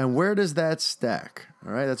 And where does that stack?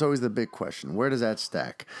 All right, that's always the big question. Where does that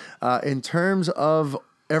stack? In terms of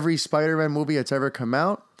every Spider-Man movie that's ever come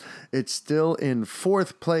out, it's still in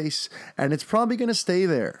 4th place, and it's probably going to stay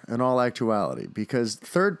there in all actuality because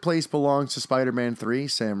 3rd place belongs to Spider-Man 3,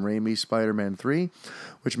 Sam Raimi's Spider-Man 3,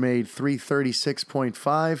 which made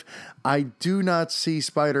 336.5. I do not see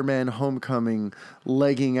Spider-Man Homecoming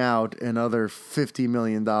legging out another $50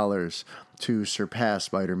 million to surpass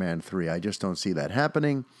Spider-Man 3. I just don't see that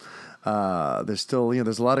happening. There's still,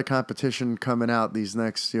 there's a lot of competition coming out these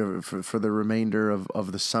next, for the remainder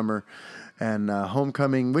of the summer. And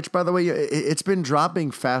Homecoming, which, by the way, it's been dropping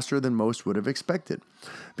faster than most would have expected.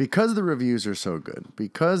 Because the reviews are so good,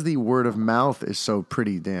 because the word of mouth is so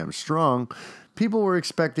pretty damn strong, people were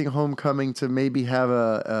expecting Homecoming to maybe have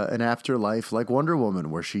an afterlife like Wonder Woman,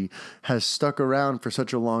 where she has stuck around for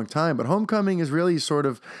such a long time. But Homecoming is really sort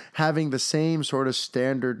of having the same sort of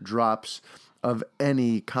standard drops of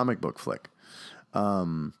any comic book flick.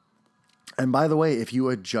 And by the way, if you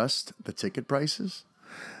adjust the ticket prices,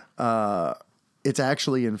 it's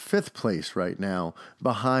actually in 5th place right now,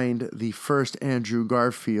 behind the first Andrew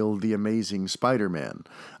Garfield, The Amazing Spider-Man.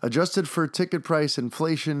 Adjusted for ticket price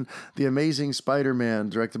inflation, The Amazing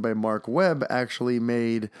Spider-Man, directed by Mark Webb, actually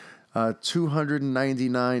made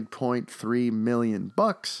 $299.3 million.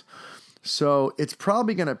 So it's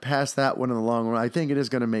probably going to pass that one in the long run. I think it is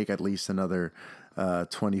going to make at least another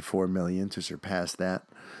 24 million to surpass that.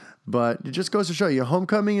 But it just goes to show you,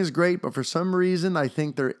 Homecoming is great, but for some reason, I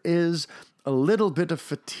think there is a little bit of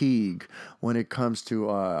fatigue when it comes to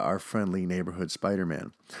our friendly neighborhood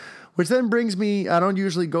Spider-Man. Which then brings me, I don't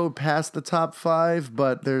usually go past the top 5,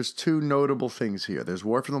 but there's 2 notable things here. There's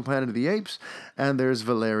War for the Planet of the Apes, and there's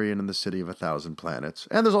Valerian and the City of a Thousand Planets.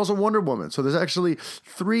 And there's also Wonder Woman. So there's actually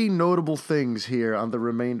 3 notable things here on the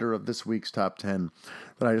remainder of this week's top 10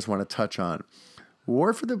 that I just want to touch on.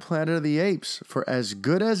 War for the Planet of the Apes, for as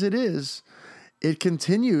good as it is, it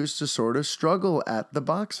continues to sort of struggle at the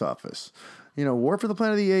box office. War for the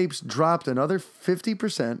Planet of the Apes dropped another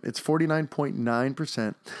 50%. It's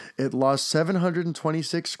 49.9%. It lost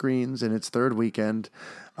 726 screens in its 3rd weekend,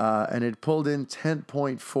 and it pulled in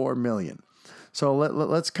 10.4 million. So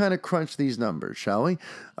let's kind of crunch these numbers, shall we?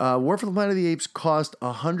 War for the Planet of the Apes cost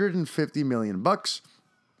 $150 million.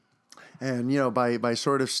 And, by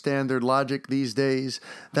sort of standard logic these days,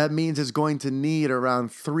 that means it's going to need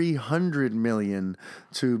around $300 million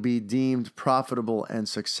to be deemed profitable and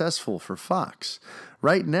successful for Fox.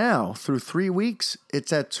 Right now, through 3 weeks,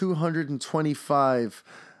 it's at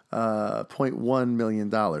 $225.1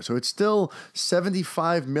 million. So it's still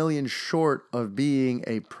 $75 million short of being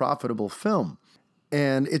a profitable film.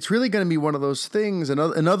 And it's really going to be one of those things,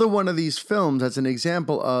 another one of these films that's an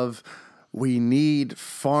example of, we need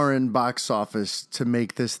foreign box office to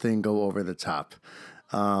make this thing go over the top.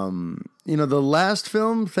 The last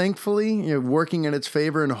film, thankfully, working in its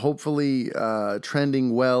favor and hopefully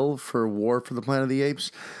trending well for War for the Planet of the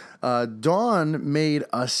Apes, Dawn made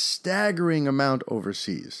a staggering amount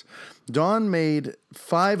overseas. Dawn made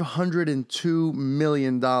 $502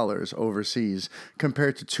 million overseas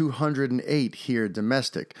compared to 208 here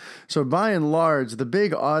domestic. So by and large, the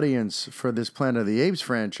big audience for this Planet of the Apes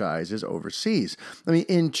franchise is overseas. I mean,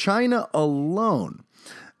 in China alone,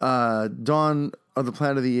 Dawn of the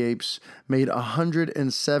Planet of the Apes made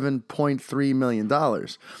 $107.3 million.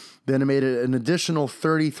 Then it made an additional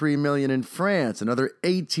 $33 million in France, another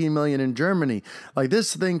 $18 million in Germany. Like,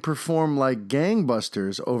 this thing performed like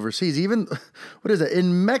gangbusters overseas. Even, what is it,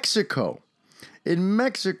 in Mexico? In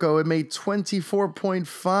Mexico, it made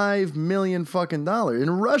 $24.5 million fucking dollars.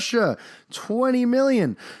 In Russia, $20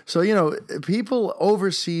 million. So, people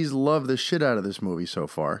overseas love the shit out of this movie so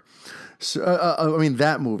far.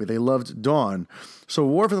 That movie. They loved Dawn. So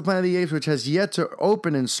War for the Planet of the Apes, which has yet to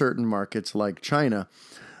open in certain markets like China,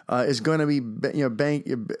 is going to be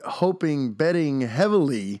betting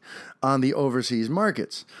heavily on the overseas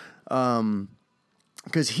markets.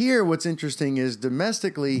 Because here, what's interesting is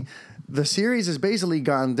domestically, the series has basically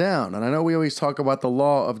gone down. And I know we always talk about the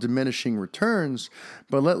law of diminishing returns,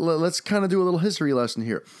 but let's kind of do a little history lesson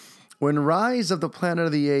here. When Rise of the Planet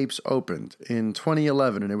of the Apes opened in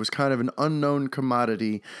 2011, and it was kind of an unknown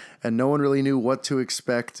commodity, and no one really knew what to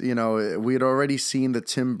expect, we had already seen the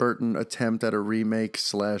Tim Burton attempt at a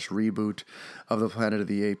remake/reboot of the Planet of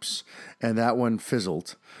the Apes, and that one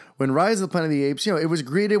fizzled. When Rise of the Planet of the Apes, it was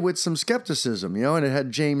greeted with some skepticism, and it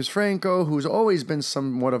had James Franco, who's always been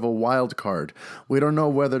somewhat of a wild card. We don't know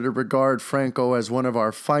whether to regard Franco as one of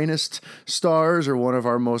our finest stars or one of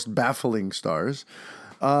our most baffling stars.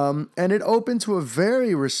 And it opened to a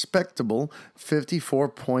very respectable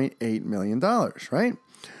 $54.8 million, right?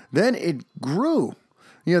 Then it grew.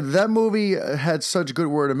 That movie had such good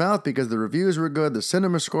word of mouth because the reviews were good, the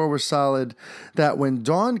cinema score was solid, that when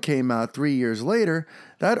Dawn came out 3 years later,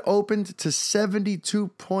 that opened to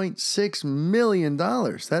 $72.6 million.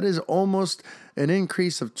 That is almost an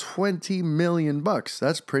increase of $20 million.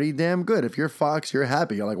 That's pretty damn good. If you're Fox, you're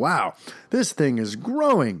happy. You're like, wow, this thing is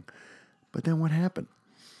growing. But then what happened?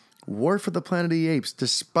 War for the Planet of the Apes,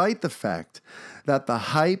 despite the fact that the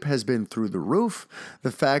hype has been through the roof,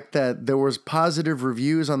 the fact that there was positive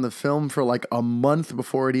reviews on the film for like a month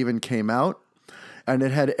before it even came out, and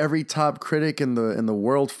it had every top critic in the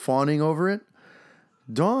world fawning over it,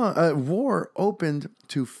 War opened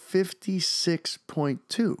to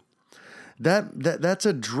 56.2. That's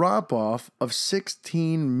a drop-off of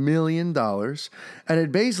 $16 million, and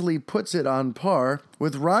it basically puts it on par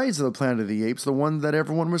with Rise of the Planet of the Apes, the one that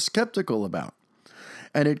everyone was skeptical about.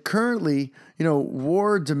 And it currently,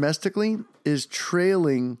 War domestically is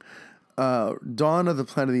trailing Dawn of the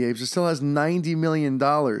Planet of the Apes. It still has $90 million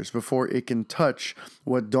before it can touch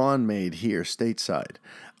what Dawn made here stateside.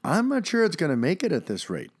 I'm not sure it's going to make it at this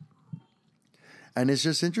rate. And it's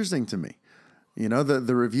just interesting to me.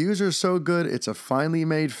 The reviews are so good. It's a finely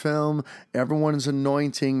made film. Everyone's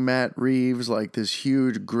anointing Matt Reeves like this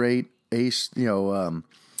huge, great ace,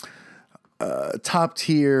 top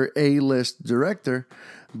tier A-list director.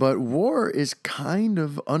 But War is kind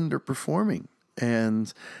of underperforming.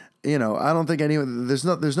 And, I don't think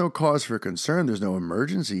there's no cause for concern. There's no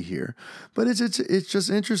emergency here. But it's just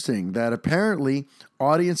interesting that apparently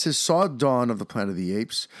audiences saw Dawn of the Planet of the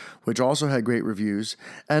Apes, which also had great reviews,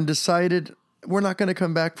 and decided, we're not going to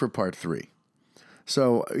come back for part 3.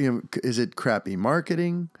 So, is it crappy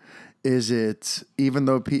marketing? Is it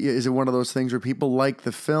one of those things where people like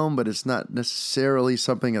the film, but it's not necessarily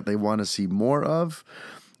something that they want to see more of?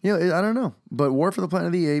 I don't know. But War for the Planet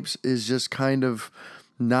of the Apes is just kind of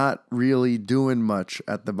not really doing much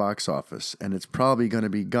at the box office, and it's probably going to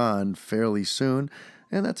be gone fairly soon,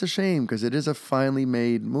 and that's a shame because it is a finely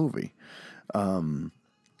made movie.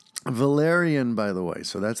 Valerian, by the way,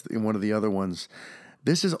 so that's one of the other ones.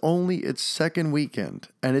 This is only its second weekend,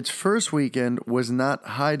 and its first weekend was not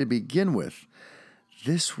high to begin with.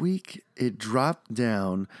 This week, it dropped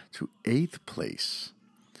down to 8th place.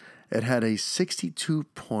 It had a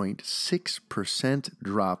 62.6%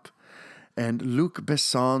 drop, and Luc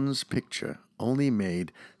Besson's picture only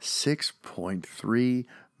made $6.3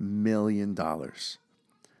 million.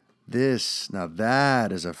 Now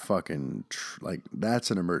that is a fucking, that's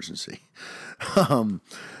an emergency.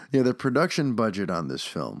 The production budget on this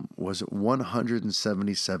film was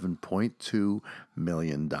 $177.2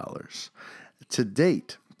 million. To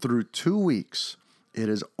date, through 2 weeks, it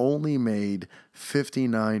has only made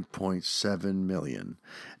 $59.7 million.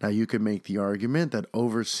 Now, you could make the argument that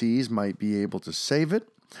overseas might be able to save it,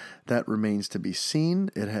 That remains to be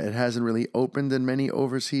seen. It hasn't really opened in many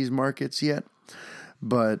overseas markets yet.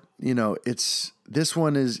 But, this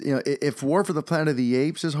one is, if War for the Planet of the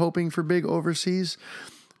Apes is hoping for big overseas,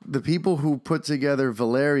 the people who put together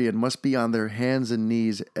Valerian must be on their hands and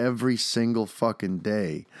knees every single fucking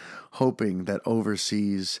day, hoping that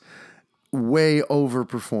overseas way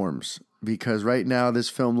overperforms. Because right now this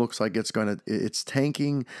film looks like it's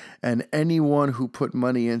tanking, and anyone who put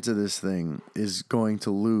money into this thing is going to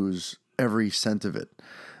lose every cent of it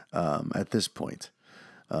at this point.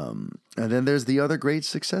 And then there's the other great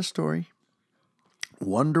success story.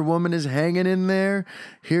 Wonder Woman is hanging in there.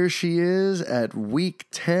 Here she is at week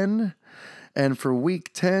 10. And for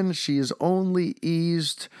week 10, she has only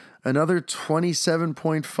eased another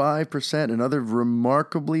 27.5%, another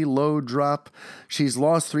remarkably low drop. She's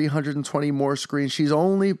lost 320 more screens. She's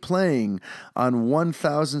only playing on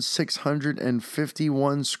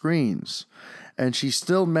 1,651 screens. And she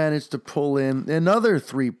still managed to pull in another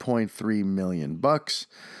 $3.3 million.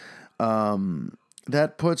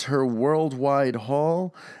 That puts her worldwide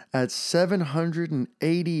haul at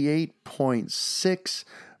 $788.6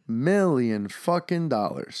 million fucking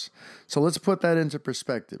dollars. So let's put that into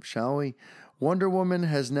perspective, shall we? Wonder Woman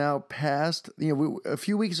has now passed, a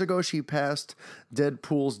few weeks ago she passed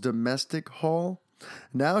Deadpool's domestic haul.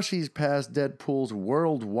 Now she's passed Deadpool's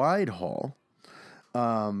worldwide haul.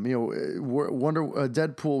 Deadpool,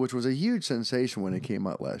 which was a huge sensation when it came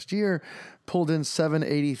out last year, pulled in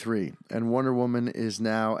 783, and Wonder Woman is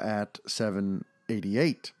now at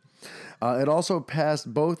 788. It also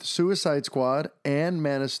passed both Suicide Squad and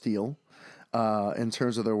Man of Steel in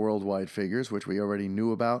terms of their worldwide figures, which we already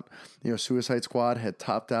knew about. Suicide Squad had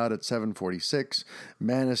topped out at 746.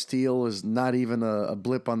 Man of Steel is not even a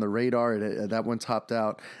blip on the radar. That one topped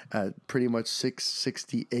out at pretty much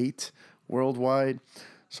 668 worldwide.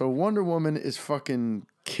 So Wonder Woman is fucking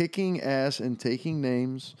kicking ass and taking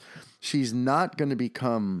names. She's not going to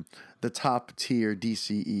become the top tier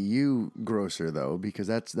DCEU grosser though, because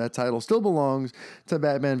that title still belongs to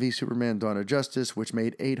Batman v Superman: Dawn of Justice, which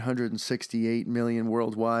made $868 million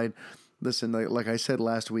worldwide. Listen, like I said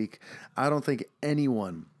last week, I don't think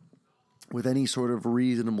anyone with any sort of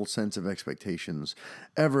reasonable sense of expectations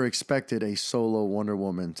ever expected a solo Wonder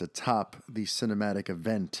Woman to top the cinematic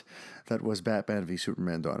event that was Batman v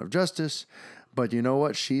Superman: Dawn of Justice. But you know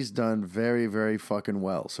what? She's done very, very fucking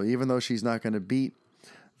well. So even though she's not going to beat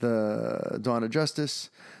the Dawn of Justice,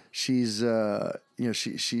 she's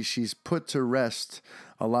she's put to rest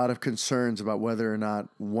a lot of concerns about whether or not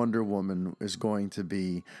Wonder Woman is going to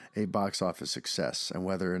be a box office success, and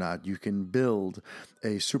whether or not you can build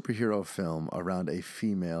a superhero film around a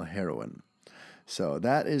female heroine. So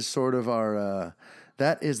that is sort of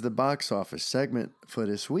that is the box office segment for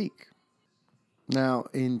this week. Now,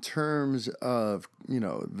 in terms of,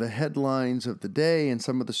 the headlines of the day and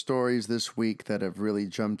some of the stories this week that have really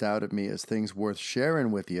jumped out at me as things worth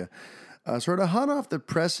sharing with you, sort of hot off the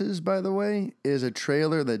presses, by the way, is a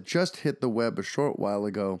trailer that just hit the web a short while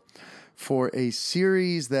ago for a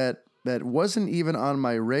series that wasn't even on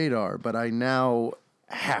my radar, but I now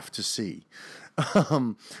have to see.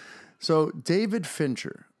 So David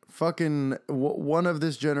Fincher, fucking one of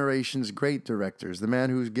this generation's great directors, the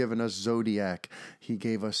man who's given us Zodiac, he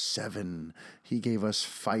gave us Seven, he gave us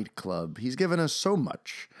Fight Club, he's given us so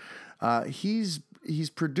much. He's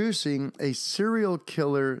producing a serial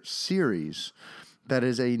killer series that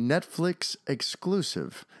is a Netflix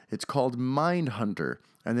exclusive. It's called Mindhunter,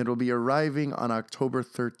 and it'll be arriving on October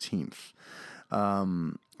 13th.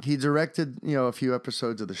 He directed, a few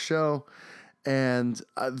episodes of the show, and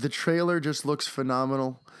the trailer just looks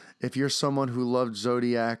phenomenal. If you're someone who loved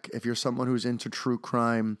Zodiac, if you're someone who's into true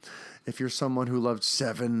crime, if you're someone who loved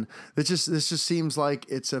Seven, this just seems like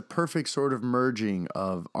it's a perfect sort of merging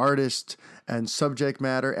of artist and subject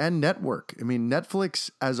matter and network. I mean,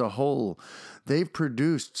 Netflix as a whole, they've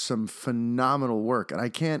produced some phenomenal work, and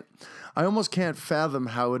I almost can't fathom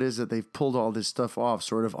how it is that they've pulled all this stuff off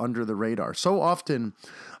sort of under the radar. So often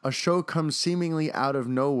a show comes seemingly out of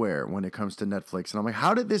nowhere when it comes to Netflix. And I'm like,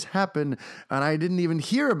 how did this happen? And I didn't even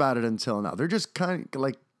hear about it until now. They're just kind of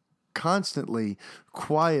like constantly,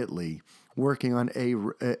 quietly working on I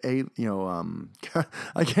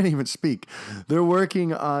can't even speak. They're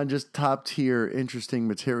working on just top tier, interesting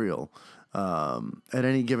material at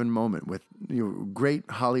any given moment, with great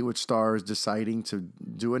Hollywood stars deciding to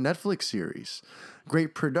do a Netflix series.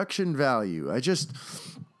 Great production value.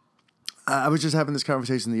 I was just having this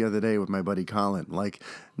conversation the other day with my buddy Colin. Like,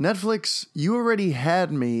 Netflix, you already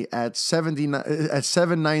had me at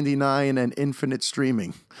 $7.99 and infinite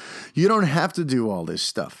streaming. You don't have to do all this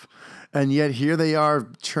stuff. And yet here they are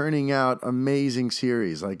churning out amazing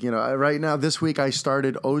series. Like, right now, this week I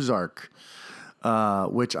started Ozark,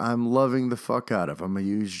 which I'm loving the fuck out of. I'm a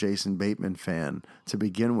huge Jason Bateman fan to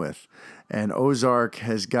begin with. And Ozark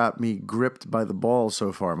has got me gripped by the balls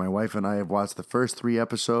so far. My wife and I have watched the first 3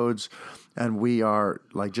 episodes, and we are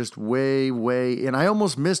like just way. And I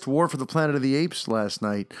almost missed War for the Planet of the Apes last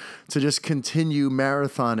night to just continue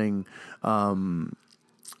marathoning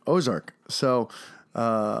Ozark. So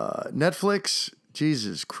Netflix,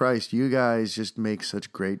 Jesus Christ, you guys just make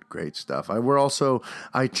such great stuff.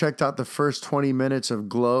 I checked out the first 20 minutes of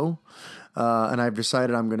Glow, and I've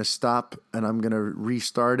decided I'm going to stop and I'm going to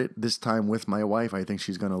restart it this time with my wife. I think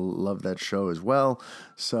she's going to love that show as well.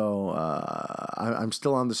 So I'm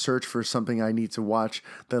still on the search for something I need to watch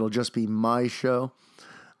that'll just be my show.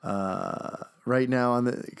 Right now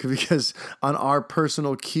because on our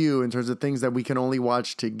personal queue in terms of things that we can only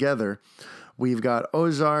watch together, we've got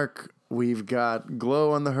Ozark, we've got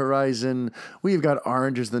Glow on the horizon, we've got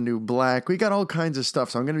Orange is the New Black, we got all kinds of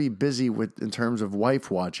stuff. So I'm going to be busy in terms of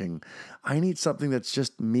wife watching. I need something that's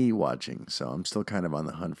just me watching, so I'm still kind of on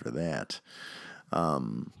the hunt for that.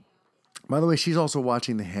 By the way, she's also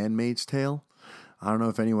watching The Handmaid's Tale. I don't know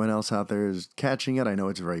if anyone else out there is catching it. I know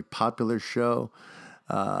it's a very popular show.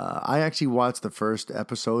 I actually watched the first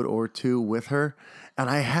episode or 2 with her, and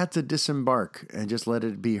I had to disembark and just let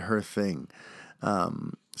it be her thing.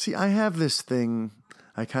 See, I have this thing.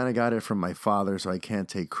 I kind of got it from my father, so I can't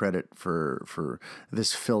take credit for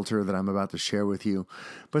this filter that I'm about to share with you.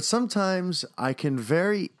 But sometimes I can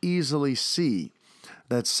very easily see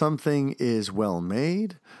that something is well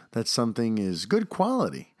made, that something is good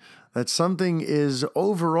quality, that something is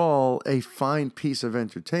overall a fine piece of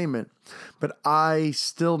entertainment, but I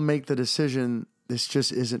still make the decision, this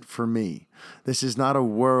just isn't for me. This is not a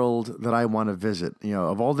world that I want to visit.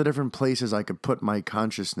 Of all the different places I could put my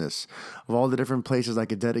consciousness, of all the different places I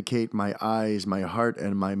could dedicate my eyes, my heart,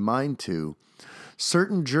 and my mind to,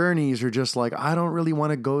 certain journeys are just like, I don't really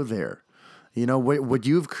want to go there. What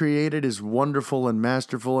you've created is wonderful and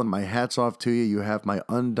masterful, and my hat's off to you. You have my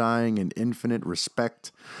undying and infinite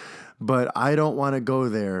respect. But I don't want to go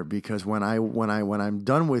there because when I'm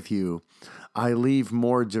done with you, I leave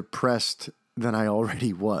more depressed than I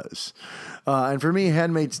already was. And for me,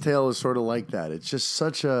 Handmaid's Tale is sort of like that. It's just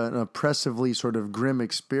such an oppressively sort of grim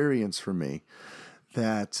experience for me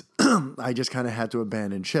that I just kind of had to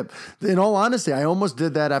abandon ship. In all honesty, I almost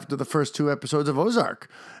did that after the first 2 episodes of Ozark.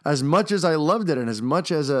 As much as I loved it and as much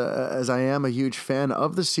as I am a huge fan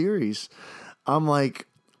of the series, I'm like,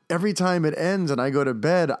 every time it ends and I go to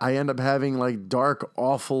bed, I end up having like dark,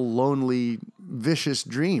 awful, lonely, vicious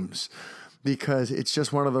dreams. Because it's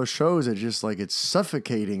just one of those shows that just like, it's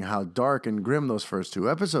suffocating how dark and grim those first 2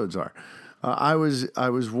 episodes are. I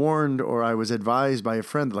was warned, or I was advised by a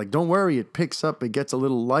friend, like, don't worry, it picks up, it gets a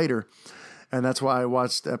little lighter. And that's why I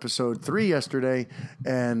watched episode 3 yesterday,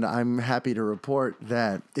 and I'm happy to report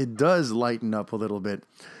that it does lighten up a little bit.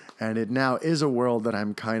 And it now is a world that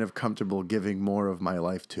I'm kind of comfortable giving more of my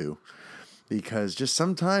life to. Because just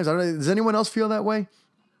sometimes, I don't know, does anyone else feel that way?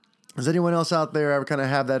 Does anyone else out there ever kind of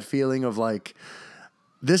have that feeling of like,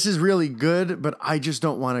 this is really good, but I just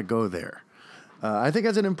don't want to go there? I think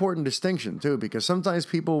that's an important distinction too, because sometimes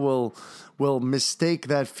people will mistake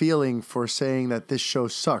that feeling for saying that this show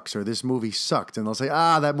sucks or this movie sucked. And they'll say,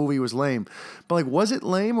 that movie was lame. But like, was it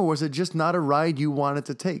lame, or was it just not a ride you wanted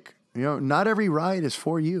to take? Not every ride is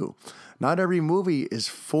for you. Not every movie is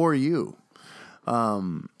for you.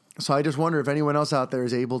 So I just wonder if anyone else out there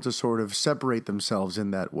is able to sort of separate themselves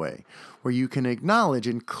in that way, where you can acknowledge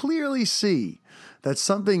and clearly see that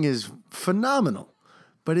something is phenomenal,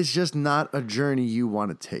 but it's just not a journey you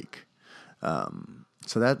want to take.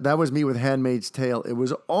 So that was me with Handmaid's Tale. It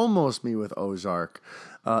was almost me with Ozark.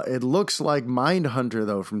 It looks like Mindhunter,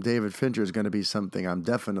 though, from David Fincher is going to be something I'm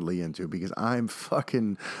definitely into, because I'm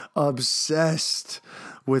fucking obsessed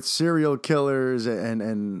with serial killers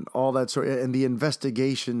and all that sort, and the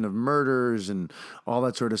investigation of murders and all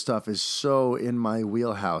that sort of stuff is so in my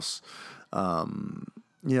wheelhouse.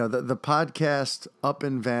 The podcast Up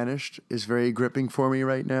and Vanished is very gripping for me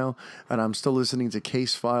right now, and I'm still listening to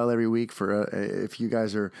Case File every week. For if you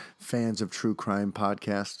guys are fans of true crime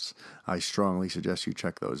podcasts, I strongly suggest you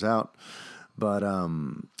check those out. But all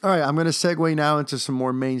right, I'm going to segue now into some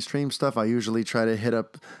more mainstream stuff. I usually try to hit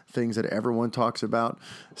up things that everyone talks about.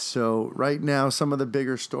 So right now, some of the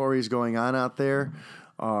bigger stories going on out there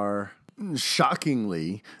are,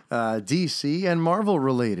 shockingly, DC and Marvel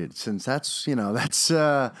related, since that's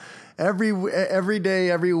every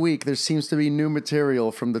day, every week, there seems to be new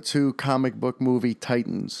material from the 2 comic book movie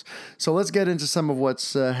titans. So let's get into some of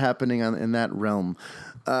what's happening in that realm.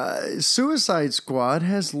 Suicide Squad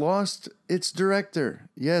has lost its director.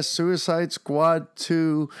 Yes, Suicide Squad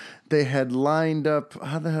 2, they had lined up,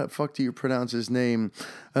 how the fuck do you pronounce his name?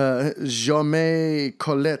 Jaume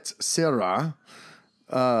Colette Serra.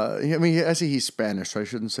 I mean, I see he's Spanish, so I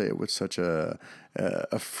shouldn't say it with such a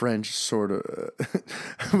French sort of,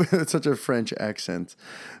 with such a French accent.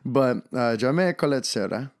 But Jaume Colette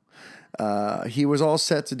Serra, he was all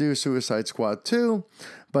set to do Suicide Squad 2,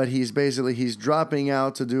 but he's dropping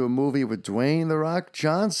out to do a movie with Dwayne "The Rock"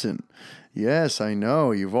 Johnson. Yes, I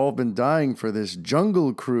know, you've all been dying for this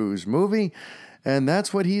Jungle Cruise movie, and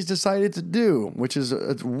that's what he's decided to do, which is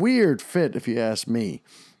a weird fit if you ask me.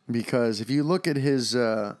 Because if you look at his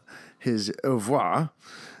oeuvre,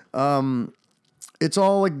 it's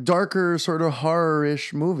all like darker, sort of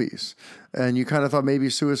horror-ish movies. And you kind of thought maybe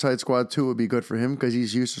Suicide Squad 2 would be good for him because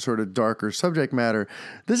he's used to sort of darker subject matter.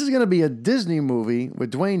 This is going to be a Disney movie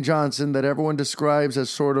with Dwayne Johnson that everyone describes as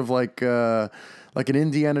sort of like an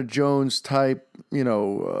Indiana Jones type,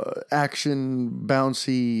 action,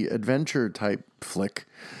 bouncy, adventure type flick.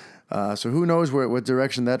 So who knows what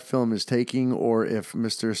direction that film is taking, or if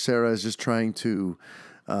Mr. Serra is just trying to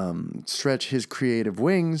stretch his creative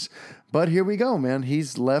wings. But here we go, man.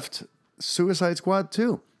 He's left Suicide Squad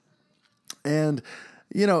 2. And,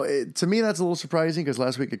 to me, that's a little surprising because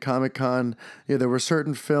last week at Comic-Con, there were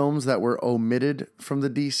certain films that were omitted from the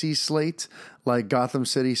DC slate, like Gotham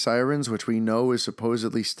City Sirens, which we know is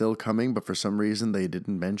supposedly still coming, but for some reason they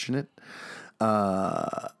didn't mention it.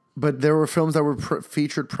 But there were films that were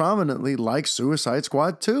featured prominently, like Suicide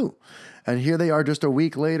Squad 2. And here they are just a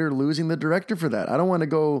week later losing the director for that. I don't want to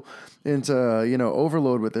go into,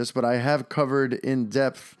 overload with this, but I have covered in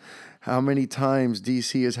depth how many times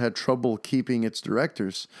DC has had trouble keeping its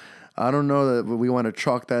directors. I don't know that we want to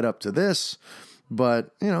chalk that up to this.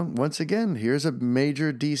 But, once again, here's a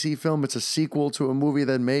major DC film. It's a sequel to a movie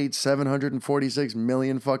that made $746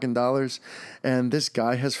 million fucking dollars. And this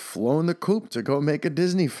guy has flown the coop to go make a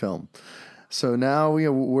Disney film. So now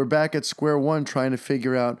we're back at square one trying to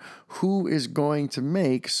figure out who is going to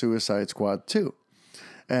make Suicide Squad 2.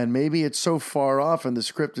 And maybe it's so far off and the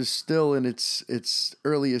script is still in its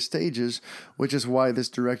earliest stages, which is why this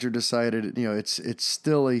director decided, it's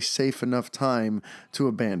still a safe enough time to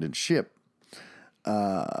abandon ship.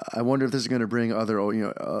 I wonder if this is going to bring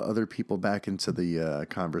other people back into the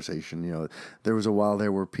conversation. There was a while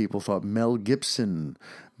there where people thought Mel Gibson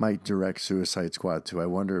might direct Suicide Squad 2. I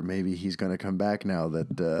wonder if maybe he's going to come back now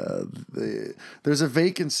that there's a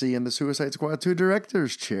vacancy in the Suicide Squad 2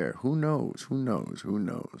 director's chair. Who knows?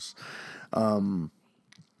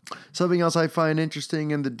 Something else I find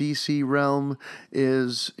interesting in the DC realm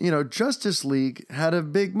is, Justice League had a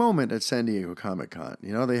big moment at San Diego Comic-Con.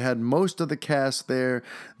 They had most of the cast there.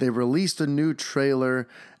 They released a new trailer,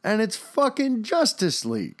 and it's fucking Justice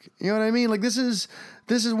League. You know what I mean? Like, this is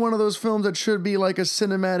one of those films that should be like a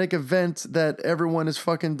cinematic event that everyone is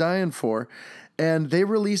fucking dying for. And they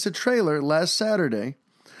released a trailer last Saturday.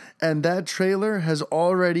 And that trailer has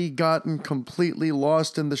already gotten completely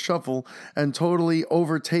lost in the shuffle and totally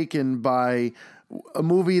overtaken by a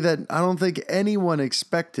movie that I don't think anyone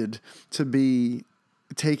expected to be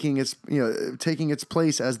taking its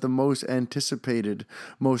place as the most anticipated,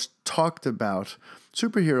 most talked about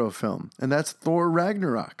superhero film. And that's Thor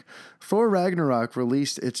Ragnarok. Thor Ragnarok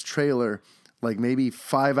released its trailer like maybe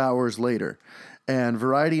 5 hours later. And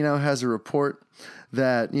Variety now has a report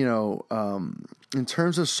that, in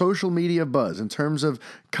terms of social media buzz, in terms of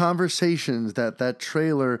conversations that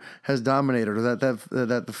trailer has dominated, or that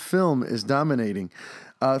the film is dominating,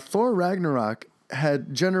 Thor Ragnarok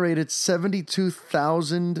had generated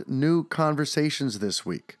 72,000 new conversations this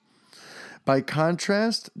week. By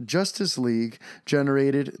contrast, Justice League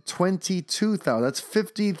generated 22,000. That's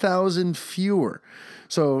 50,000 fewer.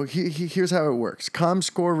 So here's how it works.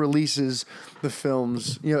 ComScore releases the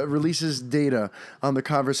films, releases data on the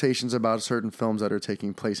conversations about certain films that are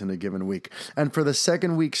taking place in a given week. And for the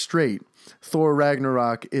second week straight, Thor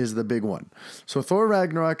Ragnarok is the big one. So Thor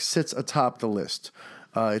Ragnarok sits atop the list.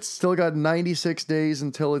 It's still got 96 days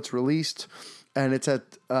until it's released, and it's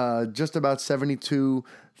at just about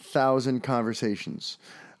 72,000 conversations.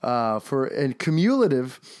 And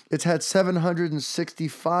cumulative, it's had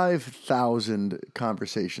 765,000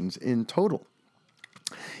 conversations in total.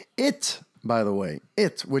 By the way,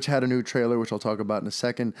 which had a new trailer, which I'll talk about in a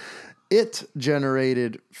second, it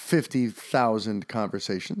generated 50,000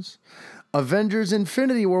 conversations. Avengers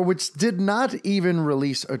Infinity War, which did not even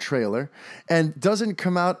release a trailer and doesn't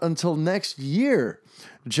come out until next year,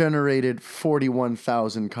 generated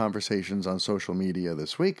 41,000 conversations on social media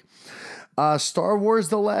this week. Star Wars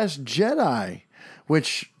The Last Jedi,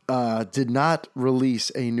 which did not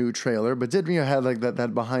release a new trailer, but did have like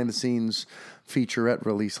that behind the scenes featurette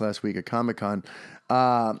release last week at Comic-Con.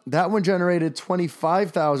 That one generated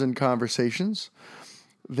 25,000 conversations.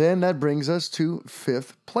 Then that brings us to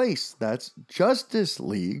 5th place. That's Justice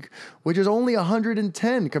League, which is only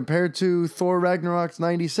 110 compared to Thor Ragnarok's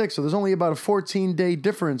 96. So there's only about a 14-day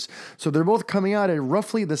difference. So they're both coming out at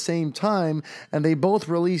roughly the same time, and they both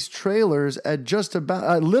released trailers at just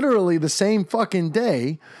about literally the same fucking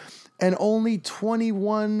day, and only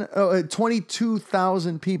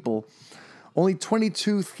 22,000 people. Only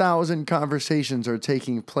 22,000 conversations are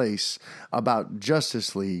taking place about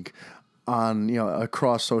Justice League on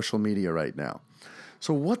across social media right now.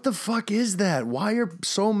 So what the fuck is that? Why are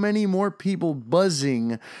so many more people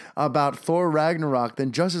buzzing about Thor Ragnarok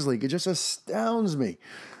than Justice League? It just astounds me.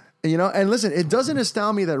 And listen, it doesn't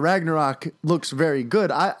astound me that Ragnarok looks very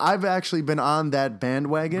good. I've actually been on that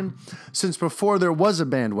bandwagon since before there was a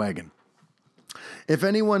bandwagon. If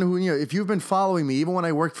anyone who, if you've been following me, even when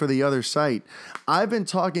I worked for the other site, I've been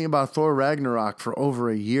talking about Thor Ragnarok for over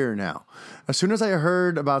a year now. As soon as I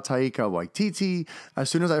heard about Taika Waititi, as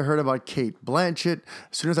soon as I heard about Kate Blanchett,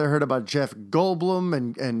 as soon as I heard about Jeff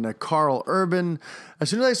Goldblum and Carl Urban, as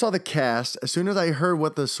soon as I saw the cast, as soon as I heard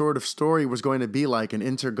what the sort of story was going to be like, an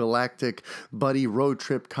intergalactic buddy road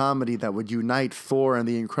trip comedy that would unite Thor and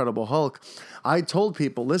the Incredible Hulk, I told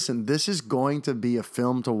people, listen, this is going to be a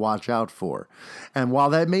film to watch out for. And while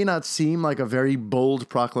that may not seem like a very bold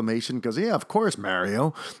proclamation, because yeah, of course,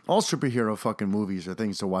 Mario, all superhero fucking movies are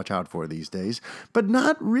things to watch out for these days, but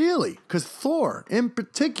not really, because Thor, in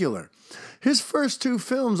particular, his first 2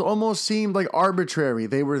 films almost seemed like arbitrary.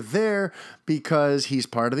 They were there because he's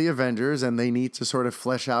part of the Avengers and they need to sort of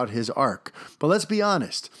flesh out his arc. But let's be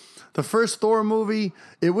honest. The first Thor movie,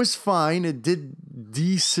 it was fine. It did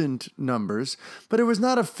decent numbers, but it was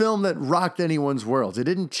not a film that rocked anyone's world. It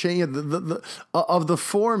didn't change of the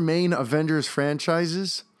 4 main Avengers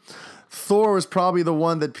franchises. Thor was probably the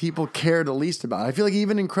one that people cared the least about. I feel like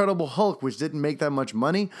even Incredible Hulk, which didn't make that much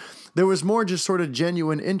money, there was more just sort of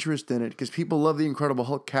genuine interest in it because people love the Incredible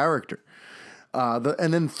Hulk character.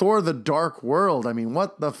 And then Thor: The Dark World. I mean,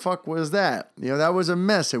 what the fuck was that? That was a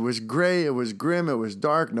mess. It was gray. It was grim. It was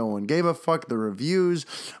dark. No one gave a fuck. The reviews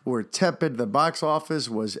were tepid. The box office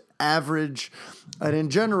was average. And in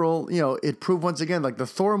general, it proved once again, like the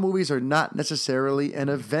Thor movies are not necessarily an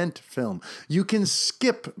event film. You can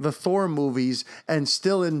skip the Thor movies and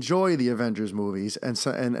still enjoy the Avengers movies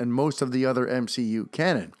and most of the other MCU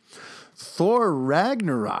canon. Thor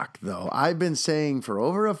Ragnarok, though, I've been saying for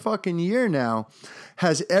over a fucking year now,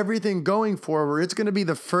 has everything going for where it's going to be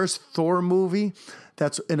the first Thor movie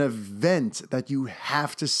that's an event that you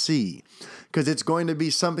have to see. Because it's going to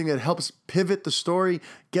be something that helps pivot the story,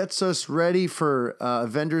 gets us ready for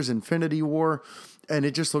Avengers Infinity War, and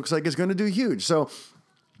it just looks like it's going to do huge. So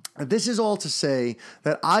this is all to say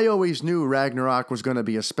that I always knew Ragnarok was going to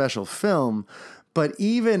be a special film, but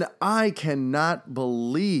even I cannot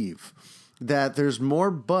believe that there's more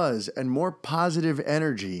buzz and more positive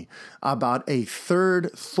energy about a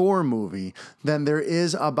third Thor movie than there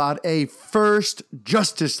is about a first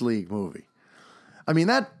Justice League movie. I mean,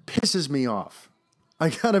 that pisses me off. I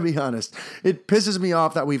gotta be honest. It pisses me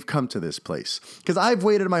off that we've come to this place. Because I've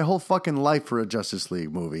waited my whole fucking life for a Justice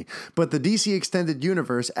League movie. But the DC Extended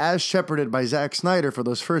Universe, as shepherded by Zack Snyder for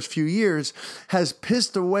those first few years, has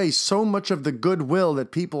pissed away so much of the goodwill that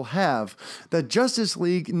people have that Justice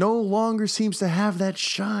League no longer seems to have that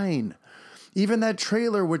shine. Even that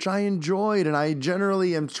trailer, which I enjoyed, and I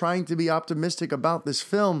generally am trying to be optimistic about this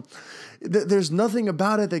film, there's nothing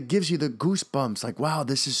about it that gives you the goosebumps. Like, wow,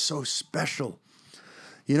 this is so special.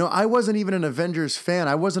 I wasn't even an Avengers fan.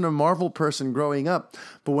 I wasn't a Marvel person growing up.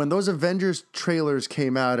 But when those Avengers trailers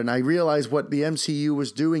came out and I realized what the MCU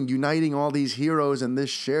was doing, uniting all these heroes in this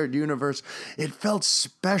shared universe, it felt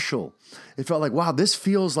special. It felt like, wow, this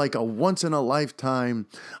feels like a once-in-a-lifetime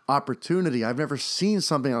opportunity. I've never seen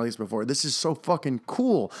something like this before. This is so fucking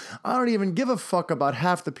cool. I don't even give a fuck about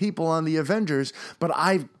half the people on the Avengers, but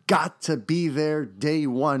I've got to be there day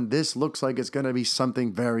one. This looks like it's going to be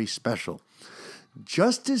something very special.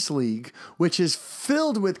 Justice League, which is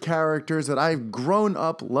filled with characters that I've grown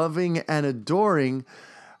up loving and adoring,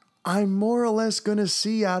 I'm more or less going to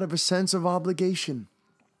see out of a sense of obligation.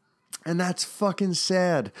 And that's fucking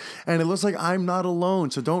sad. And it looks like I'm not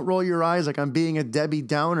alone. So don't roll your eyes like I'm being a Debbie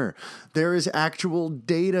Downer. There is actual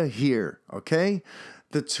data here, okay?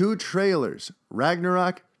 The 2 trailers,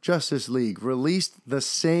 Ragnarok, Justice League, released the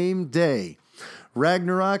same day.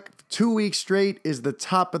 Ragnarok, 2 weeks straight, is the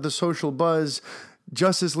top of the social buzz.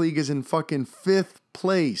 Justice League is in fucking 5th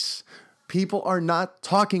place. People are not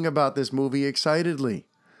talking about this movie excitedly.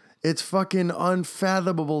 It's fucking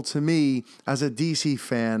unfathomable to me as a DC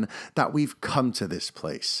fan that we've come to this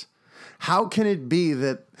place. How can it be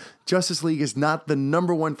that Justice League is not the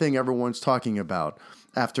number one thing everyone's talking about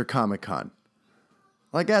after Comic-Con?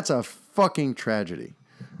 Like, that's a fucking tragedy.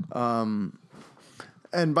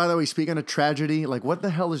 And by the way, speaking of tragedy, like, what the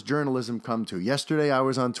hell has journalism come to? Yesterday, I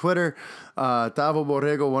was on Twitter. Tavo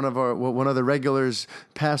Borrego, one of the regulars,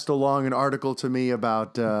 passed along an article to me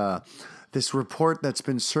about this report that's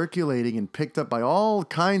been circulating and picked up by all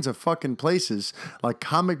kinds of fucking places, like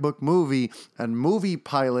Comic Book Movie and Movie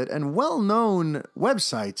Pilot and well-known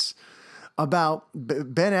websites, about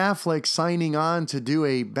Ben Affleck signing on to do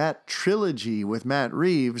a Bat trilogy with Matt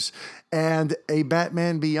Reeves and a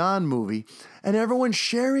Batman Beyond movie, and everyone's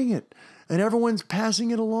sharing it, and everyone's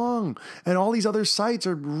passing it along, and all these other sites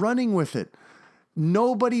are running with it.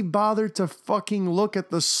 Nobody bothered to fucking look at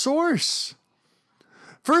the source.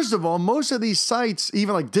 First of all, most of these sites,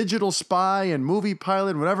 even like Digital Spy and Movie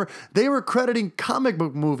Pilot and whatever, they were crediting Comic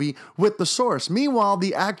Book Movie with the source. Meanwhile,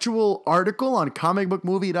 the actual article on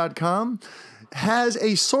comicbookmovie.com has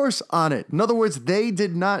a source on it. In other words, they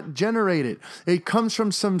did not generate it. It comes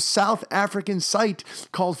from some South African site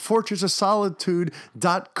called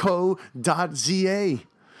fortressofsolitude.co.za.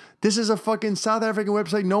 This is a fucking South African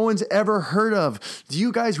website no one's ever heard of. Do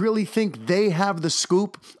you guys really think they have the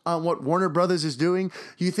scoop on what Warner Brothers is doing?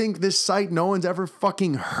 You think this site no one's ever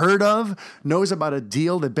fucking heard of knows about a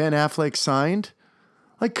deal that Ben Affleck signed?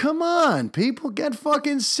 Like, come on, people, get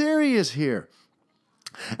fucking serious here.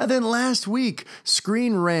 And then last week,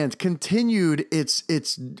 Screen Rant continued its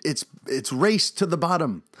race to the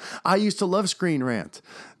bottom. I used to love Screen Rant.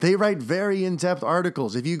 They write very in-depth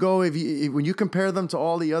articles. When you compare them to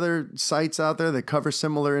all the other sites out there that cover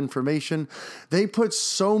similar information, they put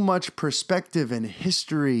so much perspective and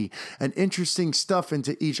history and interesting stuff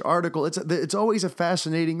into each article. It's always a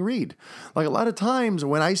fascinating read. Like, a lot of times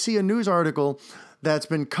when I see a news article that's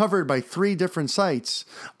been covered by 3 different sites,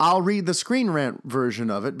 I'll read the Screen Rant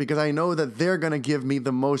version of it because I know that they're going to give me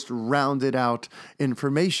the most rounded out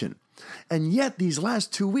information. And yet these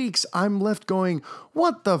last 2 weeks, I'm left going,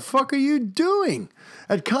 what the fuck are you doing?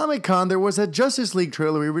 At Comic-Con, there was that Justice League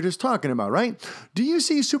trailer we were just talking about, right? Do you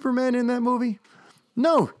see Superman in that movie?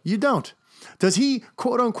 No, you don't. Does he,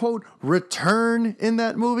 quote unquote, return in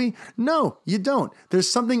that movie? No, you don't.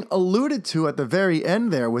 There's something alluded to at the very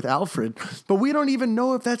end there with Alfred, but we don't even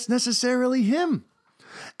know if that's necessarily him.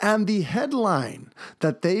 And the headline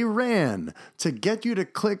that they ran to get you to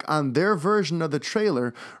click on their version of the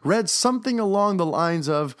trailer read something along the lines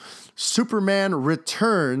of Superman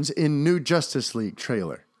returns in new Justice League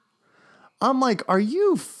trailer. I'm like, are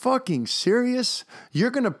you fucking serious? You're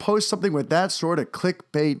going to post something with that sort of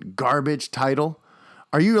clickbait garbage title?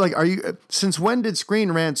 Since when did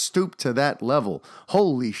Screen Rant stoop to that level?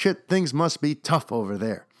 Holy shit, things must be tough over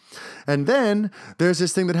there. And then there's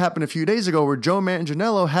this thing that happened a few days ago where Joe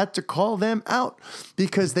Manganiello had to call them out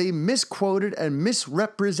because they misquoted and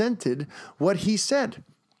misrepresented what he said.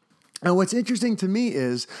 And what's interesting to me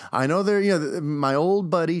is, I know my old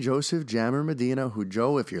buddy, Joseph Jammer Medina, who,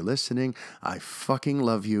 Joe, if you're listening, I fucking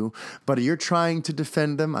love you, but you're trying to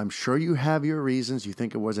defend them. I'm sure you have your reasons. You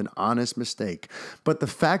think it was an honest mistake. But the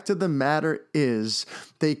fact of the matter is,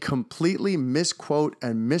 they completely misquote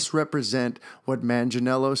and misrepresent what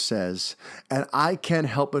Manganiello says, and I can't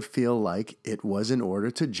help but feel like it was in order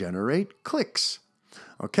to generate clicks.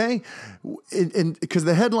 Okay? Because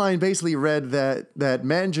the headline basically read that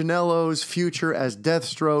Manganiello's future as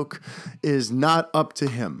Deathstroke is not up to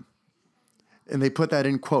him. And they put that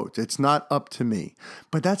in quotes. It's not up to me.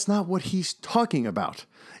 But that's not what he's talking about.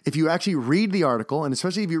 If you actually read the article, and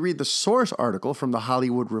especially if you read the source article from the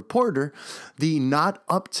Hollywood Reporter, the not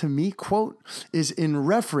up to me quote is in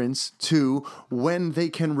reference to when they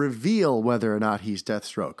can reveal whether or not he's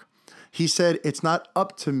Deathstroke. He said, it's not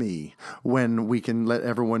up to me when we can let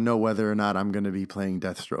everyone know whether or not I'm going to be playing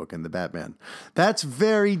Deathstroke in the Batman. That's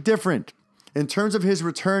very different. In terms of his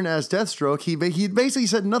return as Deathstroke, he basically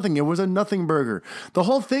said nothing. It was a nothing burger. The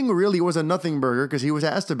whole thing really was a nothing burger because he was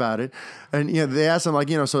asked about it. And they asked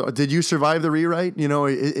him, so did you survive the rewrite?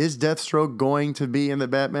 Is Deathstroke going to be in the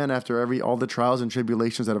Batman after all the trials and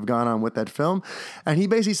tribulations that have gone on with that film? And he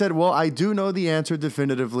basically said, well, I do know the answer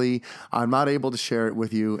definitively. I'm not able to share it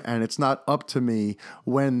with you. And it's not up to me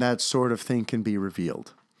when that sort of thing can be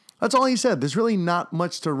revealed. That's all he said. There's really not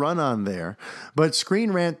much to run on there. But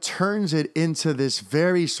Screen Rant turns it into this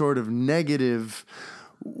very sort of negative,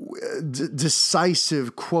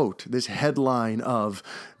 decisive quote, this headline of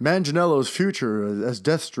Manganiello's future as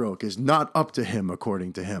Deathstroke is not up to him,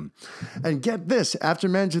 according to him. And get this, after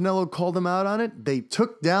Manganiello called him out on it, they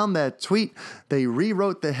took down that tweet, they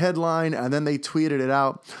rewrote the headline, and then they tweeted it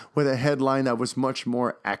out with a headline that was much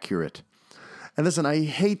more accurate. And listen, I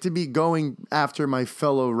hate to be going after my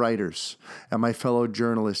fellow writers and my fellow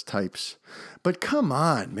journalist types, but come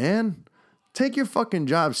on, man. Take your fucking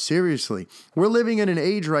job seriously. We're living in an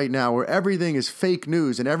age right now where everything is fake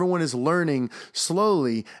news and everyone is learning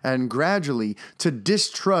slowly and gradually to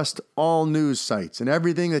distrust all news sites, and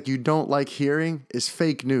everything that you don't like hearing is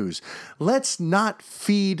fake news. Let's not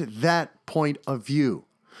feed that point of view.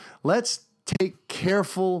 Let's take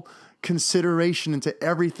careful consideration into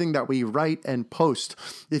everything that we write and post.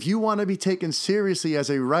 If you want to be taken seriously as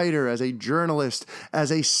a writer, as a journalist,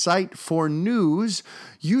 as a site for news,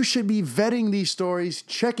 you should be vetting these stories,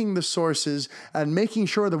 checking the sources, and making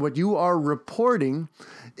sure that what you are reporting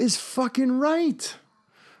is fucking right.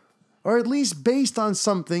 Or at least based on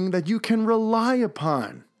something that you can rely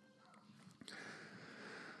upon.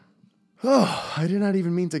 Oh, I did not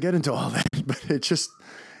even mean to get into all that, but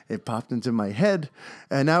it popped into my head.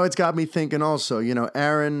 And now it's got me thinking also,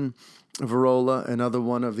 Aaron Varola, another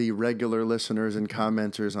one of the regular listeners and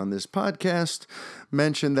commenters on this podcast,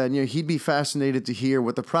 mentioned that, he'd be fascinated to hear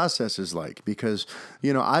what the process is like because,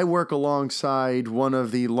 I work alongside one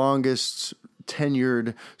of the longest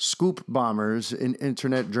tenured scoop bombers in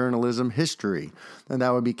internet journalism history, and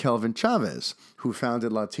that would be Kelvin Chavez, who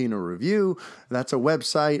founded Latino Review. That's a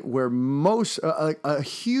website where a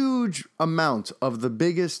huge amount of the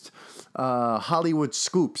biggest Hollywood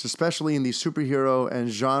scoops, especially in the superhero and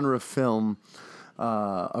genre film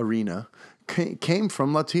arena, came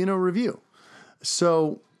from Latino Review.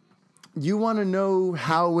 So you want to know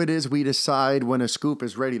how it is we decide when a scoop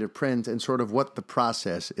is ready to print and sort of what the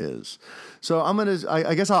process is. So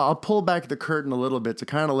I guess I'll pull back the curtain a little bit to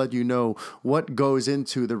kind of let you know what goes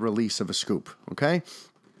into the release of a scoop, okay?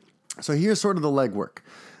 So here's sort of the legwork.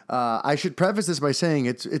 I should preface this by saying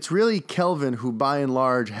it's really Kelvin who, by and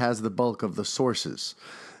large, has the bulk of the sources.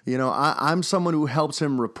 I'm someone who helps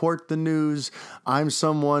him report the news. I'm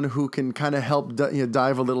someone who can kind of help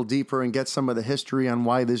dive a little deeper and get some of the history on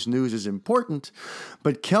why this news is important.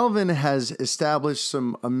 But Kelvin has established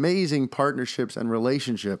some amazing partnerships and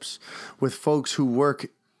relationships with folks who work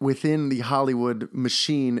within the Hollywood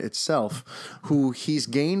machine itself, who he's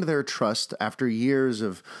gained their trust after years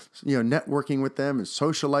of networking with them and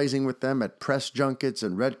socializing with them at press junkets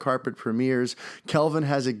and red carpet premieres. Kelvin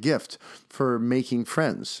has a gift for making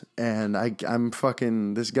friends, and I'm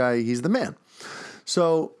fucking this guy. He's the man.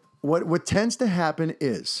 So what tends to happen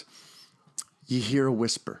is you hear a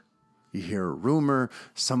whisper. You hear a rumor.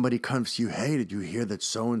 Somebody comes to you, hey, did you hear that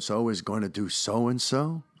so-and-so is going to do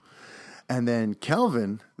so-and-so? And then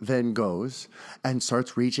Kelvin then goes and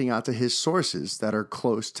starts reaching out to his sources that are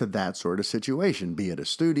close to that sort of situation, be it a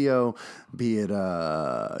studio, be it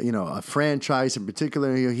a franchise in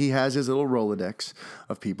particular. He has his little Rolodex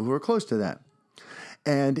of people who are close to that.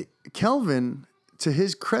 And Kelvin, to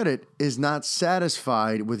his credit, is not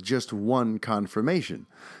satisfied with just one confirmation.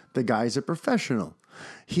 The guy's a professional.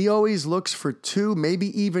 He always looks for 2,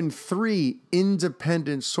 maybe even 3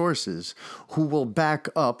 independent sources who will back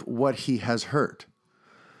up what he has heard.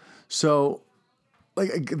 So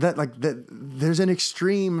there's an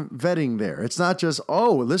extreme vetting there. It's not just,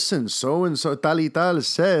 listen, so-and-so tal y tal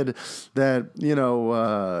said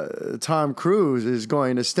that, Tom Cruise is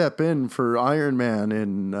going to step in for Iron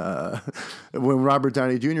Man when Robert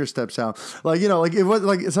Downey Jr. steps out. It's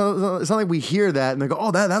not like we hear that and they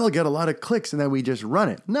go, that'll get a lot of clicks, and then we just run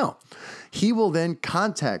it. No. He will then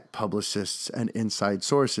contact publicists and inside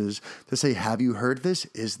sources to say, have you heard this?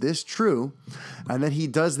 Is this true? And then he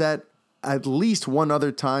does that at least one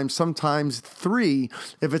other time, sometimes 3,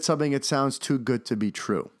 if it's something that sounds too good to be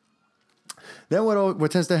true. Then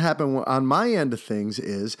what tends to happen on my end of things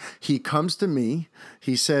is he comes to me.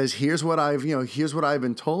 He says, here's what I've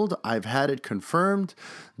been told. I've had it confirmed.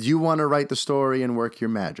 Do you want to write the story and work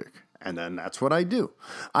your magic? And then that's what I do.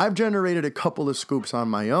 I've generated a couple of scoops on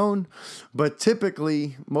my own, but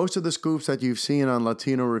typically most of the scoops that you've seen on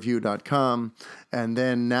LatinoReview.com and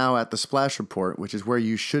then now at the Splash Report, which is where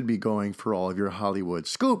you should be going for all of your Hollywood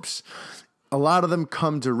scoops, a lot of them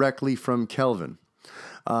come directly from Kelvin.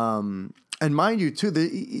 And mind you, too,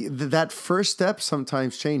 that first step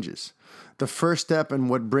sometimes changes. The first step and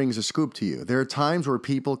what brings a scoop to you. There are times where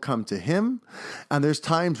people come to him, and there's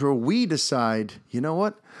times where we decide, you know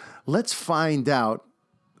what? Let's find out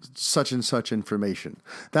such and such information.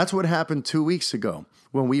 That's what happened 2 weeks ago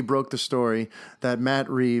when we broke the story that Matt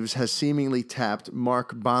Reeves has seemingly tapped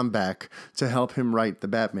Mark Bomback to help him write the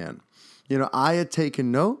Batman. I had taken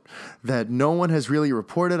note that no one has really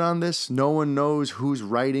reported on this. No one knows who's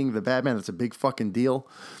writing the Batman. That's a big fucking deal.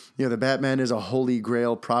 The Batman is a holy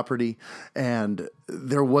grail property, and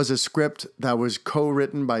there was a script that was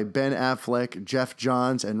co-written by Ben Affleck, Jeff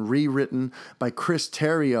Johns, and rewritten by Chris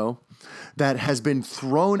Terrio that has been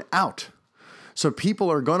thrown out. So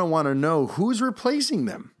people are going to want to know who's replacing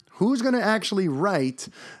them. Who's going to actually write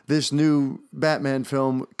this new Batman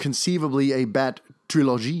film, conceivably a Bat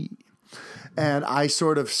trilogy? And I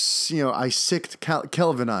sort of, I sicked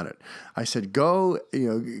Kelvin on it. I said, go,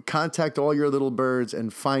 contact all your little birds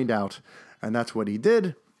and find out. And that's what he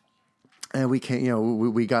did. And we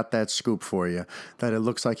got that scoop for you, that it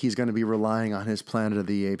looks like he's going to be relying on his Planet of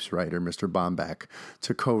the Apes writer, Mr. Bomback,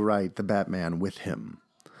 to co-write the Batman with him.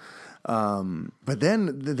 But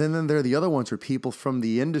then there are the other ones where people from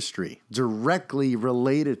the industry, directly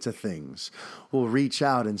related to things, will reach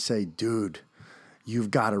out and say, dude,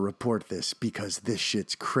 you've got to report this because this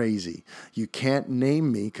shit's crazy. You can't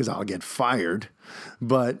name me because I'll get fired.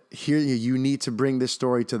 But here you need to bring this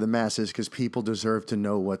story to the masses because people deserve to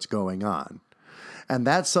know what's going on. And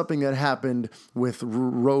that's something that happened with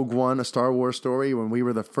Rogue One, a Star Wars story, when we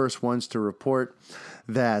were the first ones to report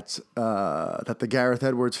that the Gareth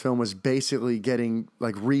Edwards film was basically getting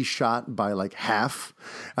reshot by half,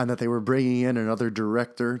 and that they were bringing in another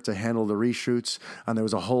director to handle the reshoots, and there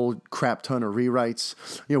was a whole crap ton of rewrites.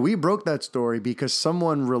 We broke that story because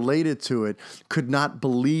someone related to it could not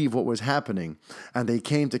believe what was happening, and they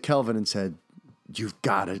came to Kelvin and said, You've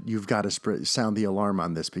got to sound the alarm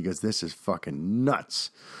on this because this is fucking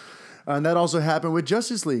nuts. And that also happened with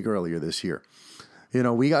Justice League earlier this year.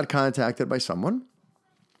 We got contacted by someone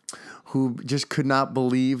who just could not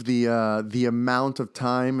believe the amount of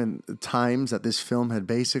time and times that this film had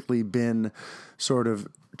basically been sort of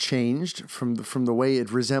changed from the way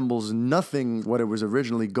it resembles nothing what it was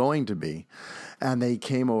originally going to be. And they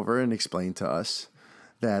came over and explained to us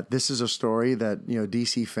that this is a story that,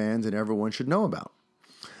 DC fans and everyone should know about.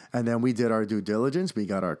 And then we did our due diligence, we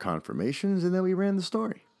got our confirmations, and then we ran the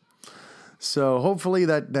story. So hopefully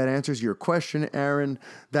that answers your question, Aaron.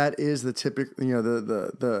 That is the typical,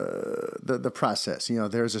 the process.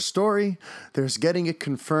 There's a story, there's getting it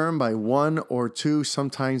confirmed by one or two,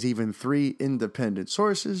 sometimes even three independent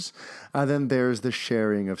sources, and then there's the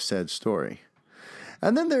sharing of said story.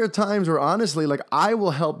 And then there are times where, honestly, I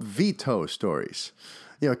will help veto stories.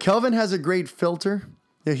 Kelvin has a great filter.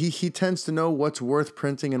 He tends to know what's worth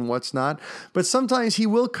printing and what's not. But sometimes he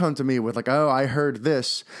will come to me with oh, I heard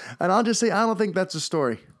this. And I'll just say, I don't think that's a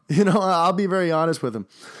story. I'll be very honest with him.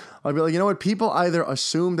 I'll be like, you know what? People either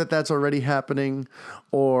assume that that's already happening,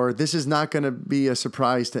 or this is not going to be a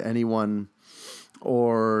surprise to anyone,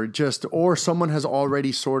 or someone has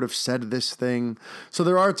already sort of said this thing. So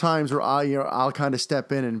there are times where I'll kind of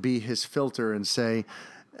step in and be his filter and say,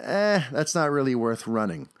 that's not really worth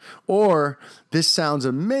running. Or, this sounds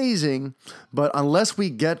amazing, but unless we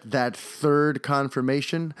get that third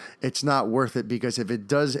confirmation, it's not worth it, because if it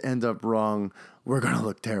does end up wrong, we're going to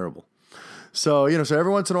look terrible. So, so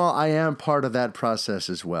every once in a while, I am part of that process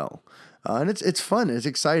as well. And it's fun. It's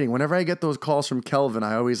exciting. Whenever I get those calls from Kelvin,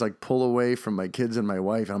 I always pull away from my kids and my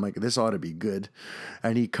wife. And I'm like, this ought to be good.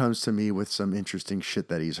 And he comes to me with some interesting shit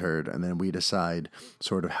that he's heard. And then we decide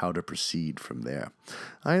sort of how to proceed from there.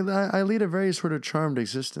 I lead a very sort of charmed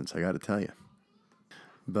existence, I got to tell you.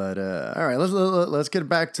 But all right, let's get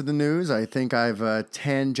back to the news. I think I've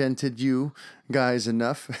tangented you guys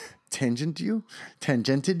enough.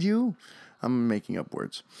 Tangented you? I'm making up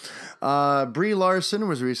words. Brie Larson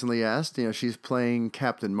was recently asked, she's playing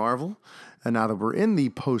Captain Marvel. And now that we're in the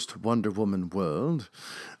post-Wonder Woman world,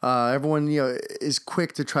 everyone, is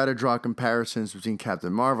quick to try to draw comparisons between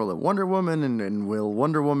Captain Marvel and Wonder Woman, and will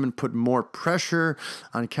Wonder Woman put more pressure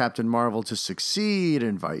on Captain Marvel to succeed?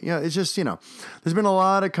 And it's just, there's been a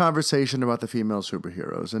lot of conversation about the female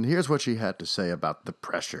superheroes, and here's what she had to say about the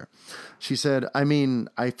pressure. She said,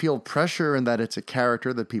 I feel pressure in that it's a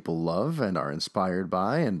character that people love and are inspired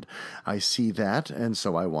by, and I see that, and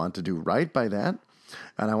so I want to do right by that.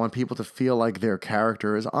 And I want people to feel like their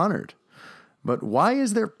character is honored. But why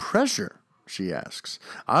is there pressure, she asks.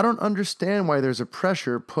 I don't understand why there's a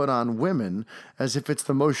pressure put on women as if it's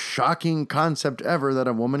the most shocking concept ever that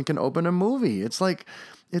a woman can open a movie. It's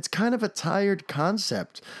kind of a tired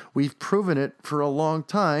concept. We've proven it for a long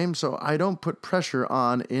time, so I don't put pressure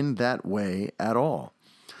on in that way at all.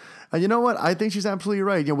 And you know what? I think she's absolutely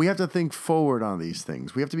right. We have to think forward on these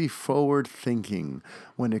things. We have to be forward thinking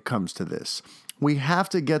when it comes to this. we have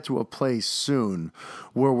to get to a place soon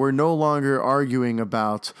where we're no longer arguing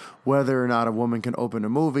about whether or not a woman can open a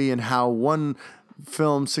movie and how one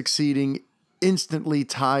film succeeding instantly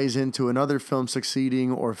ties into another film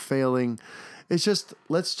succeeding or failing. It's just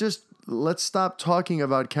let's stop talking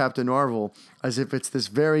about Captain Marvel as if it's this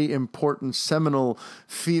very important seminal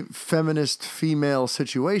feminist female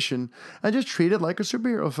situation and just treat it like a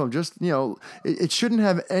superhero film. Just, it shouldn't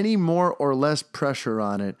have any more or less pressure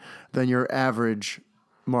on it than your average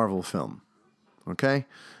Marvel film. Okay?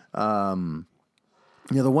 The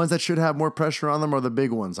ones that should have more pressure on them are the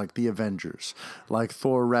big ones, like the Avengers, like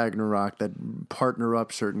Thor Ragnarok, that partner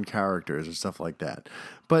up certain characters and stuff like that.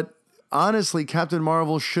 But honestly, Captain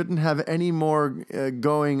Marvel shouldn't have any more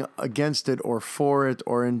going against it or for it,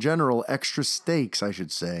 or in general, extra stakes, I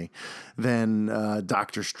should say, than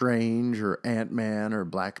Doctor Strange or Ant-Man or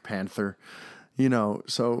Black Panther.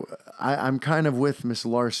 So I'm kind of with Miss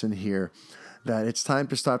Larson here, that it's time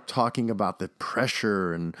to stop talking about the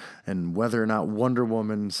pressure and whether or not Wonder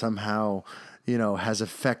Woman somehow, has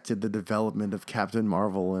affected the development of Captain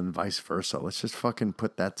Marvel and vice versa. Let's just fucking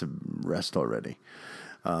put that to rest already.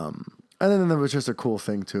 And then there was just a cool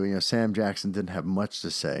thing too. Sam Jackson didn't have much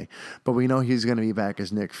to say, but we know he's going to be back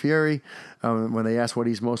as Nick Fury. When they asked what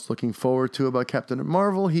he's most looking forward to about Captain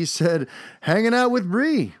Marvel, he said, hanging out with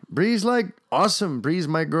Brie. Brie's like, awesome. Brie's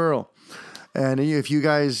my girl. And if you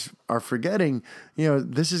guys are forgetting,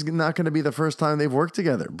 this is not going to be the first time they've worked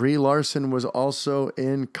together. Brie Larson was also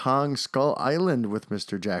in Kong Skull Island with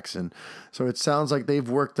Mr. Jackson. So it sounds like they've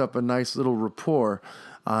worked up a nice little rapport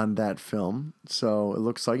on that film. So it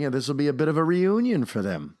looks like, this will be a bit of a reunion for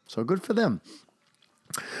them. So good for them.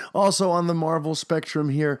 Also on the Marvel spectrum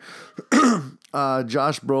here,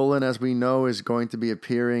 Josh Brolin, as we know, is going to be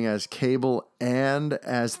appearing as Cable and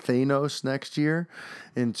as Thanos next year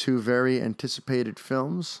in two very anticipated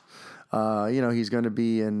films. He's going to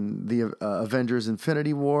be in the Avengers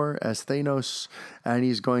Infinity War as Thanos, and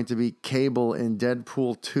he's going to be Cable in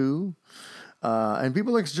Deadpool 2. And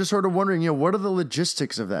people are just sort of wondering, what are the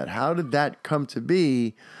logistics of that? How did that come to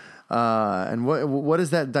be? And what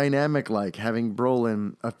is that dynamic like, having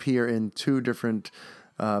Brolin appear in two different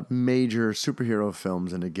major superhero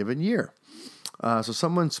films in a given year? So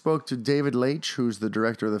someone spoke to David Leitch, who's the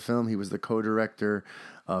director of the film. He was the co-director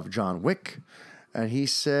of John Wick. And he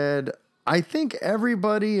said, I think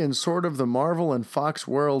everybody in sort of the Marvel and Fox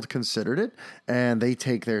world considered it, and they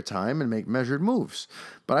take their time and make measured moves.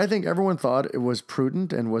 But I think everyone thought it was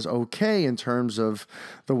prudent and was okay in terms of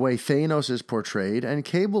the way Thanos is portrayed and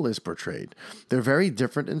Cable is portrayed. They're very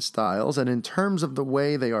different in styles, and in terms of the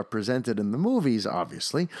way they are presented in the movies,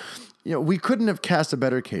 obviously, we couldn't have cast a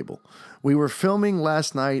better Cable. We were filming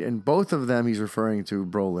last night, and both of them, he's referring to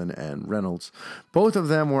Brolin and Reynolds, both of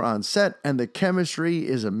them were on set, and the chemistry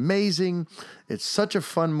is amazing. It's such a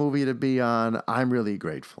fun movie to be on. I'm really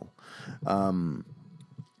grateful.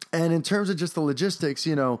 And in terms of just the logistics,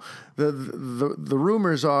 the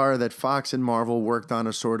rumors are that Fox and Marvel worked on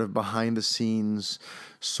a sort of behind-the-scenes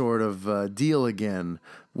sort of deal again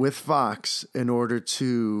with Fox in order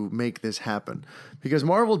to make this happen. Because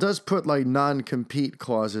Marvel does put like non-compete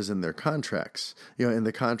clauses in their contracts, in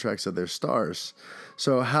the contracts of their stars.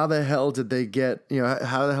 So how the hell did they get,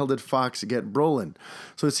 how the hell did Fox get Brolin?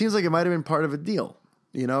 So it seems like it might have been part of a deal.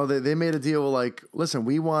 They made a deal like, listen,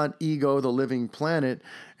 we want Ego, the Living Planet,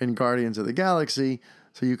 in Guardians of the Galaxy,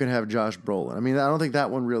 so you can have Josh Brolin. I mean, I don't think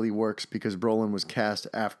that one really works because Brolin was cast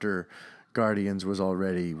after Guardians was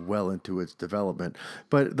already well into its development.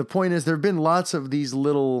 But the point is, there have been lots of these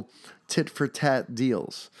little tit-for-tat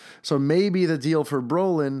deals. So maybe the deal for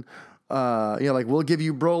Brolin, we'll give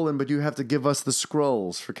you Brolin, but you have to give us the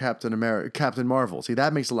Skrulls for Captain Marvel. See,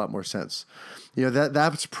 that makes a lot more sense.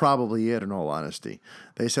 That's probably it, in all honesty.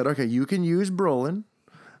 They said, okay, you can use Brolin,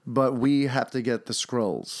 but we have to get the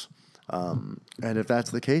Skrulls. And if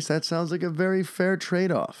that's the case, that sounds like a very fair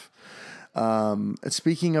trade-off.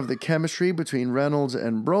 Speaking of the chemistry between Reynolds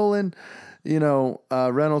and Brolin,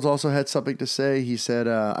 Reynolds also had something to say. He said,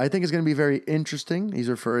 I think it's going to be very interesting. He's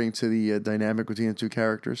referring to the dynamic between the two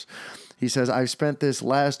characters. He says, I've spent this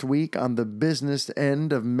last week on the business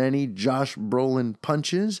end of many Josh Brolin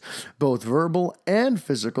punches, both verbal and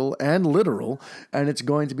physical and literal, and it's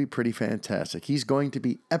going to be pretty fantastic. He's going to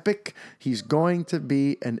be epic. He's going to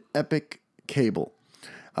be an epic Cable.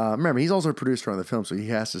 Remember, he's also a producer on the film, so he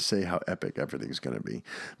has to say how epic everything's going to be.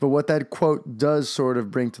 But what that quote does sort of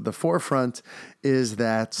bring to the forefront is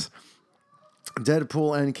that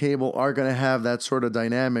Deadpool and Cable are going to have that sort of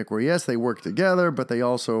dynamic where, yes, they work together, but they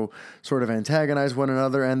also sort of antagonize one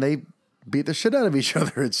another, and they beat the shit out of each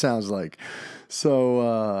other, it sounds like.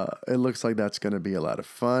 So it looks like that's going to be a lot of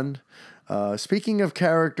fun. Speaking of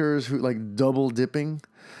characters who like double dipping,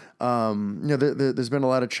 there's been a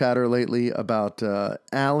lot of chatter lately about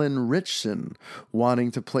Alan Ritchson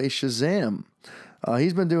wanting to play Shazam.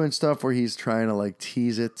 He's been doing stuff where he's trying to like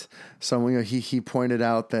tease it. He pointed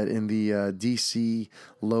out that in the DC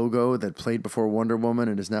logo that played before Wonder Woman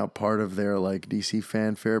and is now part of their like DC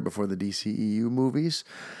fanfare before the DCEU movies,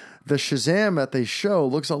 the Shazam that they show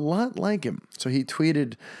looks a lot like him. So he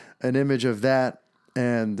tweeted an image of that.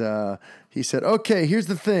 And he said, okay, here's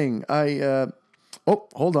the thing.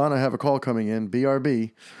 Hold on. I have a call coming in.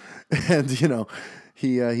 BRB. And,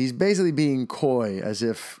 he's basically being coy as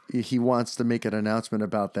if he wants to make an announcement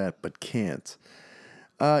about that, but can't.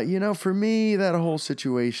 For me, that whole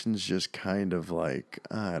situation's just kind of like,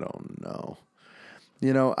 I don't know.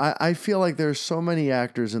 I feel like there's so many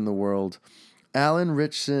actors in the world. Alan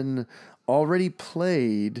Ritchson already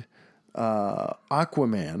played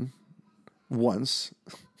Aquaman once.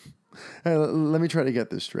 Let me try to get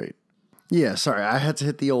this straight. Yeah, sorry, I had to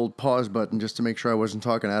hit the old pause button just to make sure I wasn't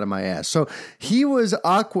talking out of my ass. So he was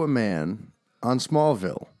Aquaman on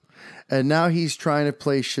Smallville, and now he's trying to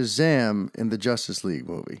play Shazam in the Justice League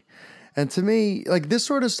movie. And to me, like, this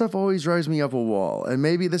sort of stuff always drives me up a wall. And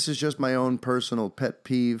maybe this is just my own personal pet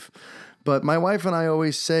peeve, but my wife and I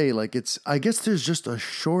always say, like, I guess there's just a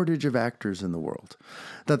shortage of actors in the world,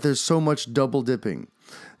 that there's so much double dipping,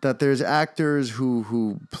 that there's actors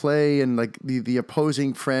who play in like the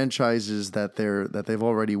opposing franchises that they've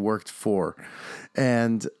already worked for,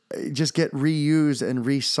 and just get reused and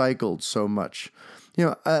recycled so much.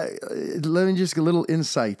 Let me just get a little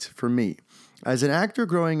insight for me. As an actor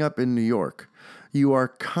growing up in New York, you are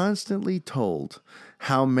constantly told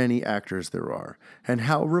how many actors there are and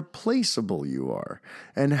how replaceable you are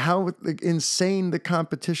and how insane the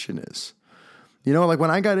competition is. Like when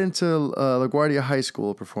I got into LaGuardia High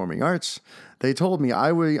School Performing Arts, they told me I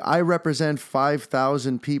represent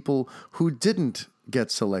 5,000 people who didn't get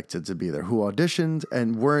selected to be there, who auditioned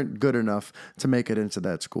and weren't good enough to make it into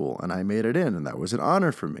that school. And I made it in, and that was an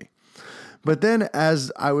honor for me. But then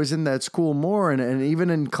as I was in that school more, and even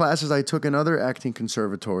in classes I took in other acting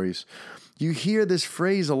conservatories, you hear this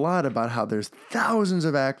phrase a lot about how there's thousands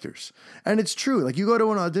of actors. And it's true. Like, you go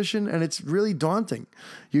to an audition and it's really daunting.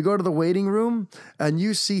 You go to the waiting room and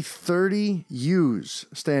you see 30 yous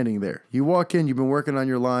standing there. You walk in, you've been working on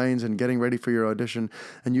your lines and getting ready for your audition,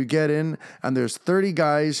 and you get in and there's 30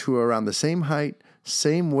 guys who are around the same height,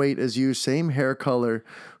 same weight as you, same hair color,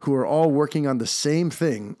 who are all working on the same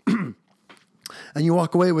thing. And you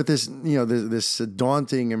walk away with this, this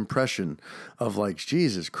daunting impression of like,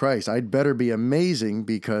 Jesus Christ, I'd better be amazing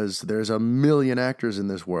because there's a million actors in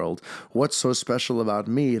this world. What's so special about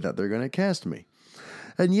me that they're going to cast me?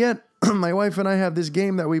 And yet, my wife and I have this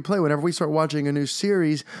game that we play. Whenever we start watching a new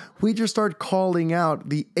series, we just start calling out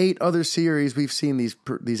the 8 other series we've seen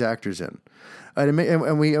these actors in.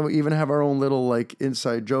 And we even have our own little like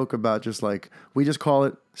inside joke about just like, we just call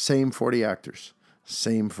it same 40 actors.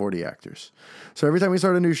 Same 40 actors. So every time we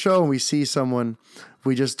start a new show and we see someone,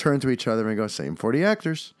 we just turn to each other and go, same 40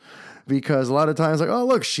 actors. Because a lot of times, like, oh,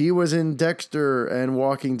 look, she was in Dexter and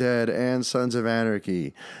Walking Dead and Sons of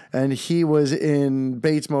Anarchy. And he was in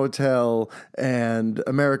Bates Motel and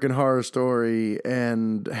American Horror Story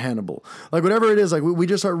and Hannibal. Like, whatever it is, like, we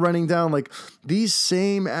just start running down, like, these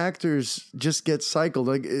same actors just get cycled.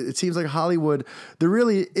 Like, it seems like Hollywood, there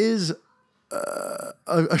really is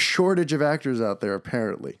a shortage of actors out there,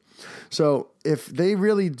 apparently. So if they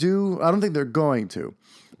really do, I don't think they're going to,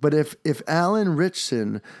 but if Alan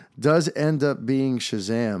Ritchson does end up being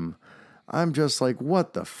Shazam, I'm just like,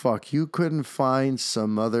 what the fuck? You couldn't find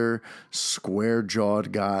some other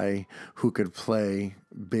square-jawed guy who could play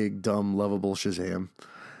big, dumb, lovable Shazam?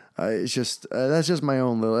 It's just, that's just my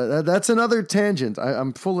own little, that's another tangent.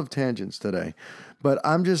 I'm full of tangents today. But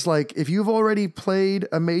I'm just like, if you've already played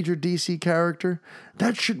a major DC character,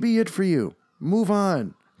 that should be it for you. Move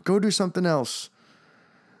on. Go do something else.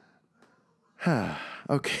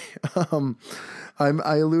 Okay.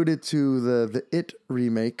 I alluded to the It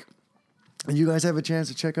remake. You guys have a chance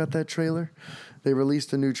to check out that trailer? They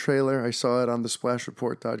released a new trailer. I saw it on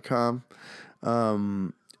thesplashreport.com.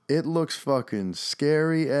 It looks fucking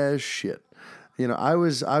scary as shit. I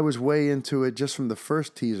was way into it just from the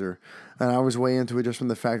first teaser, and I was way into it just from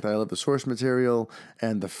the fact that I love the source material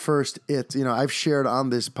and the first It. I've shared on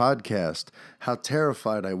this podcast how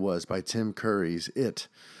terrified I was by Tim Curry's It.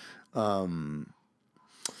 So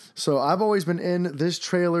I've always been in. This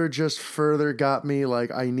trailer just further got me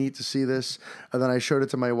like, I need to see this. And then I showed it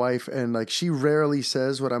to my wife, and like, she rarely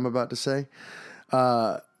says what I'm about to say.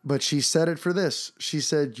 But she said it for this. She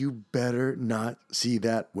said, you better not see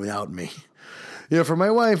that without me. For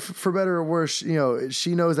my wife, for better or worse,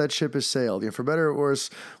 she knows that ship has sailed. For better or worse,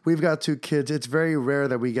 we've got 2 kids. It's very rare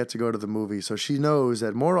that we get to go to the movie. So she knows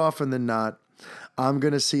that more often than not, I'm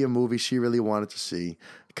going to see a movie she really wanted to see.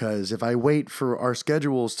 Because if I wait for our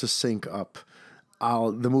schedules to sync up,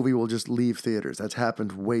 the movie will just leave theaters. That's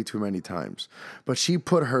happened way too many times. But she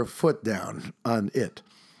put her foot down on it.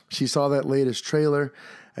 She saw that latest trailer,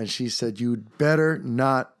 and she said, "You'd better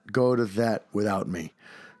not go to that without me."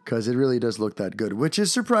 Because it really does look that good, which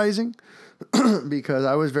is surprising because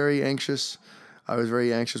I was very anxious. I was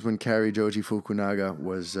very anxious when Cary Joji Fukunaga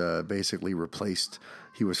was basically replaced.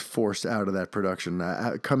 He was forced out of that production.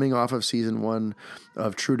 Coming off of season 1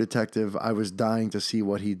 of True Detective, I was dying to see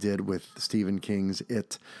what he did with Stephen King's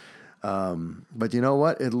It. But you know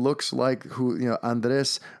what? It looks like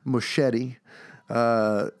Andres Muschietti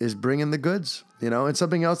is bringing the goods. And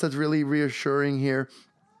something else that's really reassuring here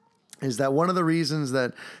is that one of the reasons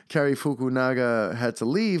that Cary Fukunaga had to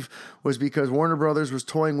leave was because Warner Brothers was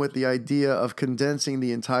toying with the idea of condensing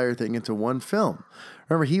the entire thing into one film.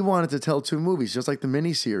 Remember, he wanted to tell 2 movies, just like the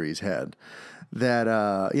miniseries had. That,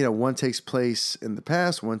 one takes place in the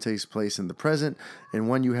past, one takes place in the present, and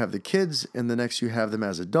one you have the kids, and the next you have them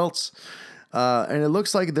as adults. And it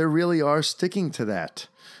looks like they really are sticking to that.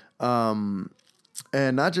 And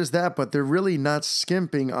not just that, but they're really not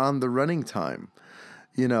skimping on the running time.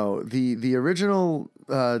 The original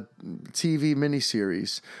TV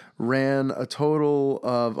miniseries ran a total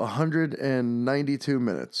of 192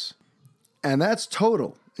 minutes. And that's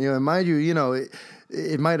total. And mind you,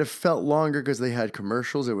 it might have felt longer because they had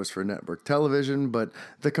commercials. It was for network television. But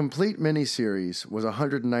the complete miniseries was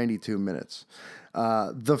 192 minutes.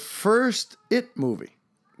 The first It movie,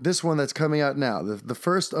 this one that's coming out now, the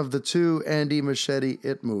first of the 2 Andy Muschietti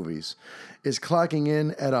It movies, is clocking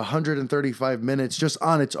in at 135 minutes just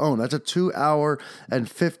on its own. That's a 2-hour and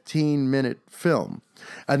 15-minute film.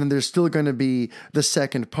 And then there's still going to be the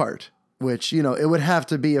second part, which, it would have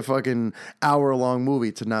to be a fucking hour-long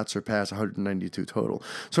movie to not surpass 192 total.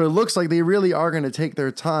 So it looks like they really are going to take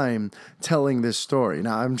their time telling this story.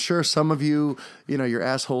 Now, I'm sure some of you, your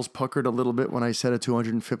assholes puckered a little bit when I said a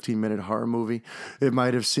 215-minute horror movie. It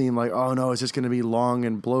might have seemed like, oh no, it's just going to be long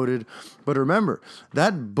and bloated. But remember,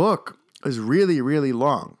 that book is really, really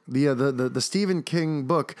long. The Stephen King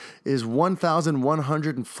book is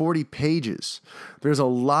 1,140 pages. There's a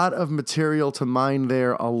lot of material to mine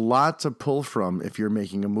there, a lot to pull from if you're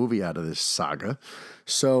making a movie out of this saga.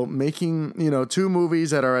 So making, 2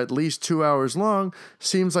 movies that are at least 2 hours long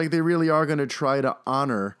seems like they really are going to try to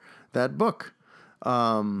honor that book.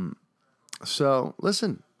 So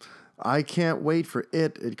listen, I can't wait for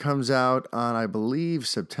it. It comes out on, I believe,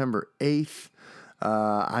 September 8th.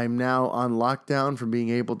 I'm now on lockdown from being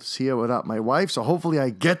able to see it without my wife, so hopefully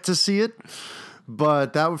I get to see it.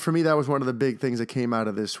 But for me, that was one of the big things that came out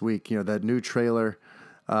of this week, that new trailer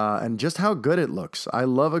and just how good it looks. I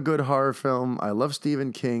love a good horror film. I love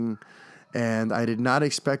Stephen King, and I did not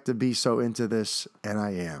expect to be so into this, and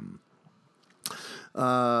I am.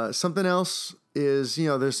 Something else is,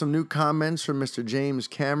 there's some new comments from Mr. James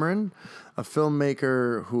Cameron, a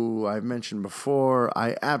filmmaker who I've mentioned before,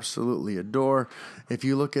 I absolutely adore. If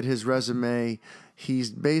you look at his resume, he's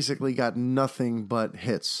basically got nothing but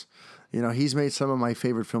hits. He's made some of my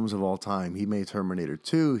favorite films of all time. He made Terminator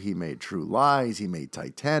 2, he made True Lies, he made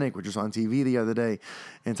Titanic, which was on TV the other day.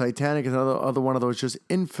 And Titanic is another one of those just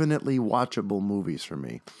infinitely watchable movies for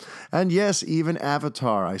me. And yes, even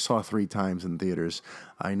Avatar I saw 3 times in theaters.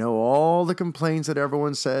 I know all the complaints that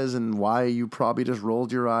everyone says and why you probably just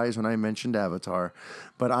rolled your eyes when I mentioned Avatar.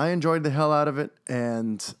 But I enjoyed the hell out of it,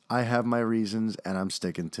 and I have my reasons, and I'm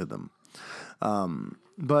sticking to them.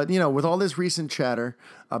 But, with all this recent chatter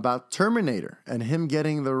about Terminator and him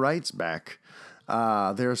getting the rights back,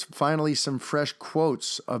 there's finally some fresh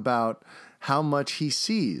quotes about how much he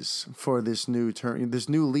sees for this new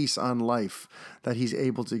lease on life that he's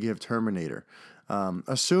able to give Terminator.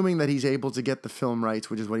 Assuming that he's able to get the film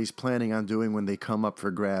rights, which is what he's planning on doing when they come up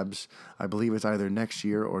for grabs. I believe it's either next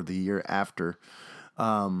year or the year after.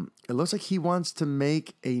 It looks like he wants to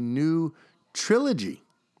make a new trilogy.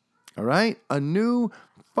 All right? A new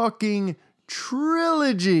fucking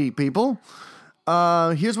trilogy, people.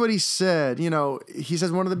 Here's what he said. He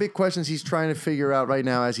says one of the big questions he's trying to figure out right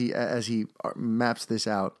now as he maps this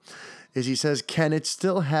out is he says, can it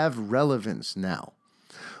still have relevance now?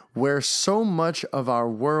 Where so much of our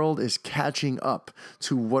world is catching up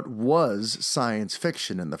to what was science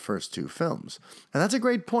fiction in the first 2 films. And that's a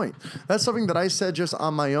great point. That's something that I said just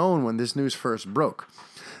on my own when this news first broke.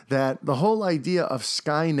 That the whole idea of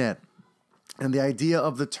Skynet and the idea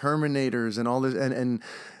of the Terminators and all this, and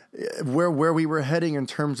where we were heading in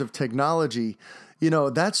terms of technology,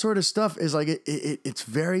 that sort of stuff is like, it's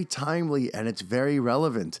very timely and it's very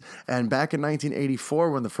relevant. And back in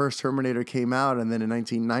 1984, when the first Terminator came out, and then in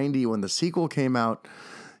 1990, when the sequel came out,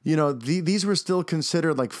 these were still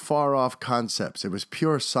considered like far off concepts. It was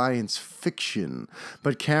pure science fiction.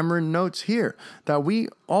 But Cameron notes here that we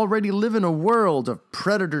already live in a world of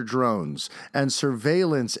predator drones and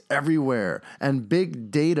surveillance everywhere and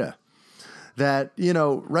big data. That,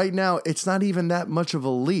 right now, it's not even that much of a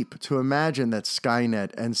leap to imagine that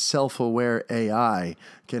Skynet and self-aware AI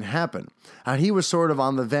can happen. And he was sort of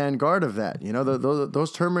on the vanguard of that.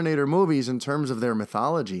 Those Terminator movies, in terms of their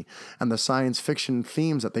mythology and the science fiction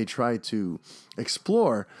themes that they tried to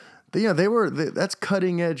explore, that's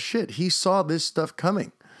cutting edge shit. He saw this stuff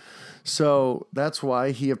coming. So that's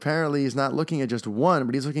why he apparently is not looking at just one,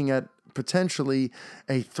 but he's looking at potentially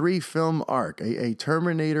a 3-film arc, a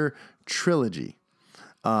Terminator trilogy.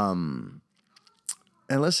 And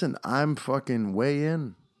listen, I'm fucking way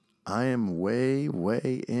in. I am way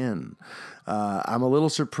in. I'm a little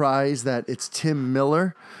surprised that it's Tim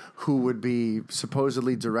Miller who would be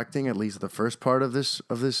supposedly directing at least the first part of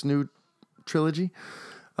this new trilogy.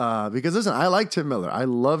 Because listen, I like Tim Miller. I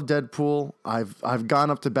love Deadpool. I've gone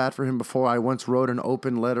up to bat for him before. I once wrote an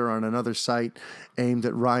open letter on another site aimed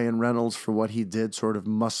at Ryan Reynolds for what he did, sort of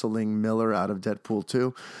muscling Miller out of Deadpool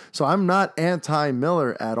 2. So I'm not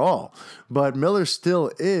anti-Miller at all. But Miller still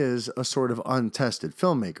is a sort of untested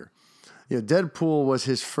filmmaker. Deadpool was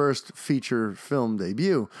his first feature film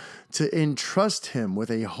debut. To entrust him with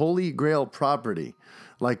a holy grail property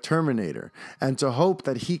like Terminator, and to hope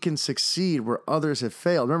that he can succeed where others have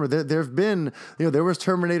failed. Remember, there have been, there was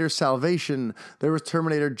Terminator Salvation, there was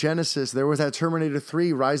Terminator Genesis, there was that Terminator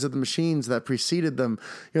 3, Rise of the Machines that preceded them.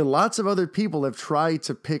 Lots of other people have tried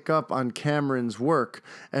to pick up on Cameron's work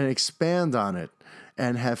and expand on it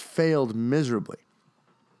and have failed miserably.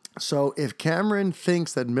 So if Cameron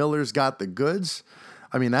thinks that Miller's got the goods,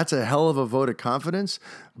 I mean, that's a hell of a vote of confidence,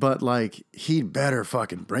 but like, he'd better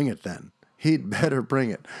fucking bring it then. He'd better bring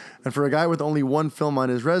it. And for a guy with only one film on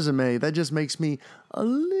his resume, that just makes me a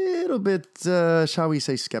little bit, shall we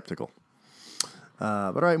say, skeptical.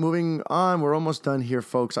 But all right, moving on. We're almost done here,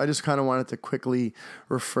 folks. I just kind of wanted to quickly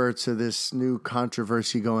refer to this new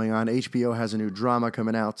controversy going on. HBO has a new drama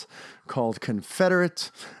coming out called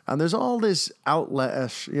Confederate. And there's all this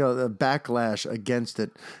the backlash against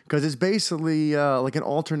it because it's basically like an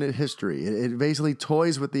alternate history. It basically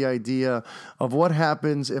toys with the idea of what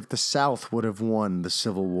happens if the South would have won the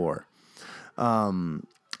Civil War.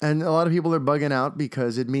 And a lot of people are bugging out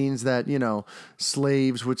because it means that,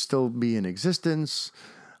 slaves would still be in existence,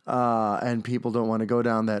 and people don't want to go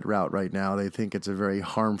down that route right now. They think it's a very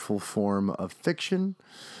harmful form of fiction.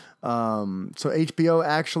 So HBO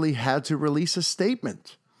actually had to release a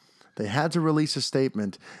statement. They had to release a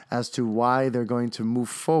statement as to why they're going to move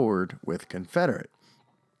forward with Confederate.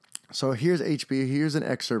 So here's HBO. Here's an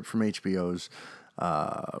excerpt from HBO's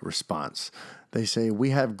response. They say,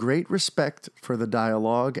 "We have great respect for the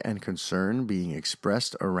dialogue and concern being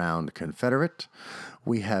expressed around Confederate.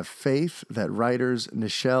 We have faith that writers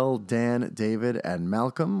Nichelle, Dan, David, and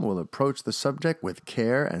Malcolm will approach the subject with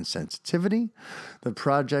care and sensitivity. The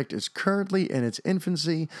project is currently in its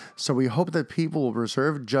infancy, so we hope that people will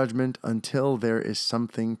reserve judgment until there is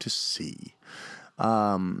something to see."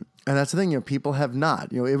 And that's the thing, people have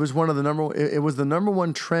not. It was the number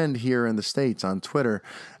one trend here in the States on Twitter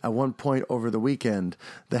at one point over the weekend,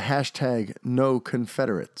 the hashtag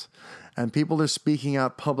 #NoConfederate. And people are speaking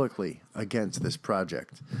out publicly against this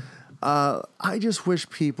project. I just wish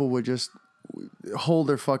people would just hold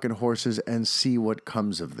their fucking horses and see what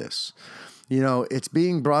comes of this. It's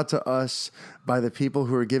being brought to us by the people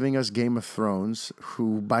who are giving us Game of Thrones,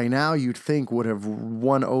 who by now you'd think would have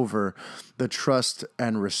won over the trust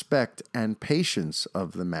and respect and patience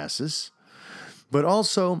of the masses. But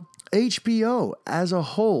also, HBO as a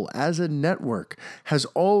whole, as a network, has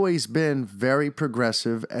always been very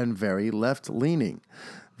progressive and very left-leaning.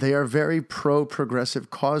 They are very pro-progressive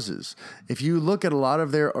causes. If you look at a lot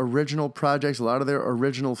of their original projects, a lot of their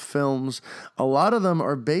original films, a lot of them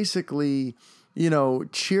are basically,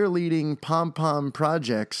 cheerleading pom-pom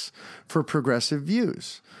projects for progressive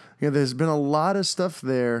views. There's been a lot of stuff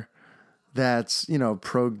there that's,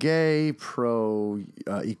 pro-gay,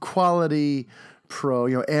 pro-equality,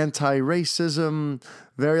 anti-racism.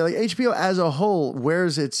 Very like HBO as a whole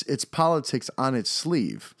wears its politics on its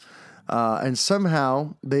sleeve. And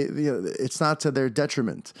somehow it's not to their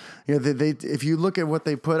detriment. If you look at what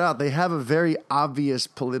they put out, they have a very obvious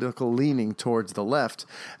political leaning towards the left,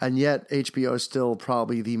 and yet HBO is still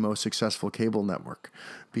probably the most successful cable network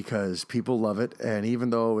because people love it. And even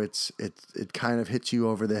though it kind of hits you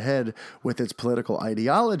over the head with its political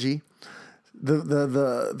ideology,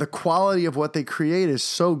 the quality of what they create is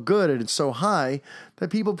so good and it's so high that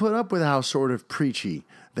people put up with how sort of preachy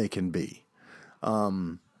they can be.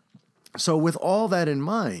 So with all that in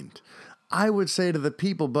mind, I would say to the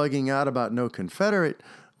people bugging out about no Confederate,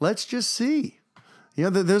 let's just see.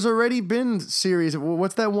 There's already been series.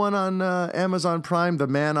 What's that one on Amazon Prime, The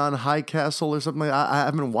Man on High Castle or something like that? I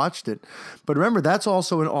haven't watched it. But remember, that's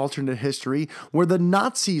also an alternate history where the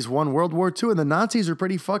Nazis won World War II, and the Nazis are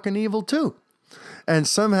pretty fucking evil too. And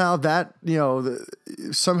somehow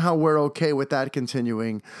somehow we're okay with that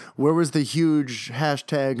continuing. Where was the huge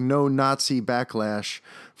hashtag no Nazi backlash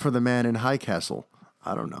for The Man in High Castle?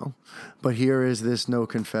 I don't know. But here is this no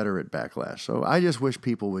Confederate backlash. So I just wish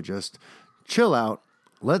people would just chill out.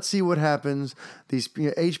 Let's see what happens.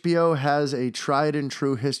 HBO has a tried and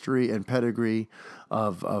true history and pedigree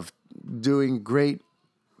of doing great,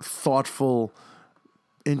 thoughtful,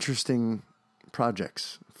 interesting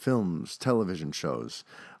projects. Films, television shows.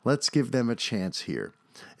 Let's give them a chance here.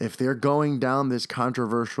 If they're going down this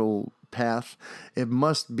controversial path, it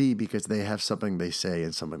must be because they have something they say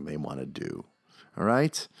and something they want to do. All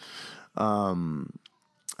right? And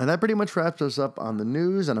that pretty much wraps us up on the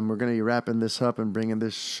news, and we're going to be wrapping this up and bringing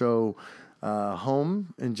this show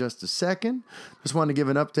home in just a second. Just want to give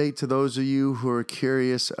an update to those of you who are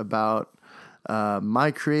curious about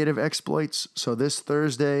my creative exploits. So this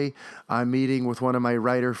Thursday, I'm meeting with one of my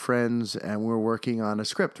writer friends, and we're working on a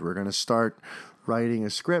script. We're going to start writing a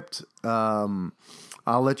script. I'll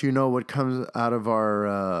let you know what comes out of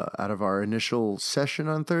our initial session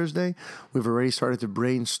on Thursday. We've already started to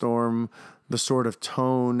brainstorm the sort of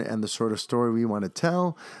tone and the sort of story we want to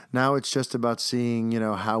tell. Now it's just about seeing,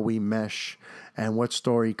 how we mesh and what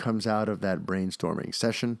story comes out of that brainstorming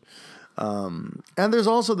session. And there's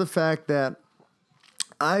also the fact that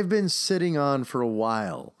I've been sitting on for a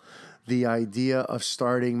while the idea of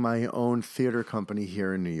starting my own theater company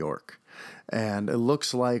here in New York. And it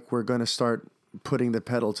looks like we're going to start putting the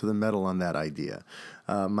pedal to the metal on that idea.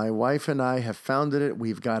 My wife and I have founded it.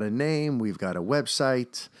 We've got a name. We've got a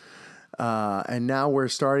website. And now we're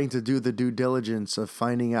starting to do the due diligence of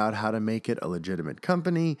finding out how to make it a legitimate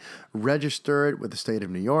company, register it with the state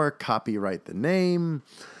of New York, copyright the name.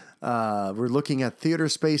 We're looking at theater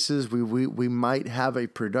spaces. We might have a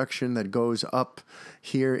production that goes up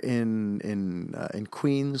here in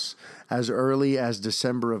Queens as early as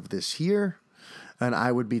December of this year, and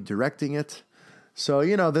I would be directing it. So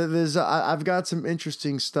I've got some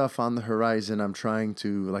interesting stuff on the horizon. I'm trying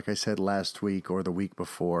to, like I said last week or the week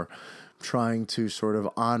before, trying to sort of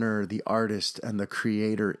honor the artist and the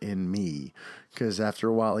creator in me, because after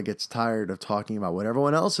a while it gets tired of talking about what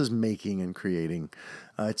everyone else is making and creating.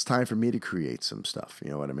 It's time for me to create some stuff.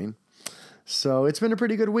 You know what I mean? So it's been a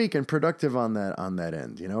pretty good week and productive on that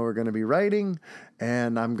end. We're going to be writing,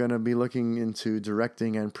 and I'm going to be looking into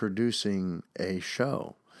directing and producing a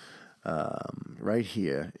show right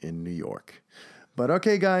here in New York. But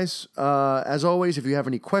okay, guys, as always, if you have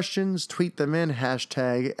any questions, tweet them in,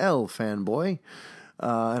 #LFanboy,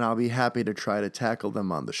 and I'll be happy to try to tackle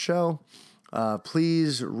them on the show.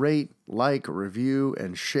 Please rate, like, review,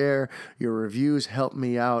 and share. Your reviews help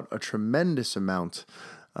me out a tremendous amount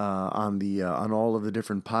on all of the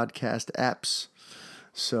different podcast apps.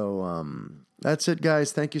 So that's it,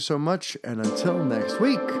 guys. Thank you so much, and until next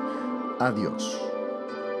week, adios.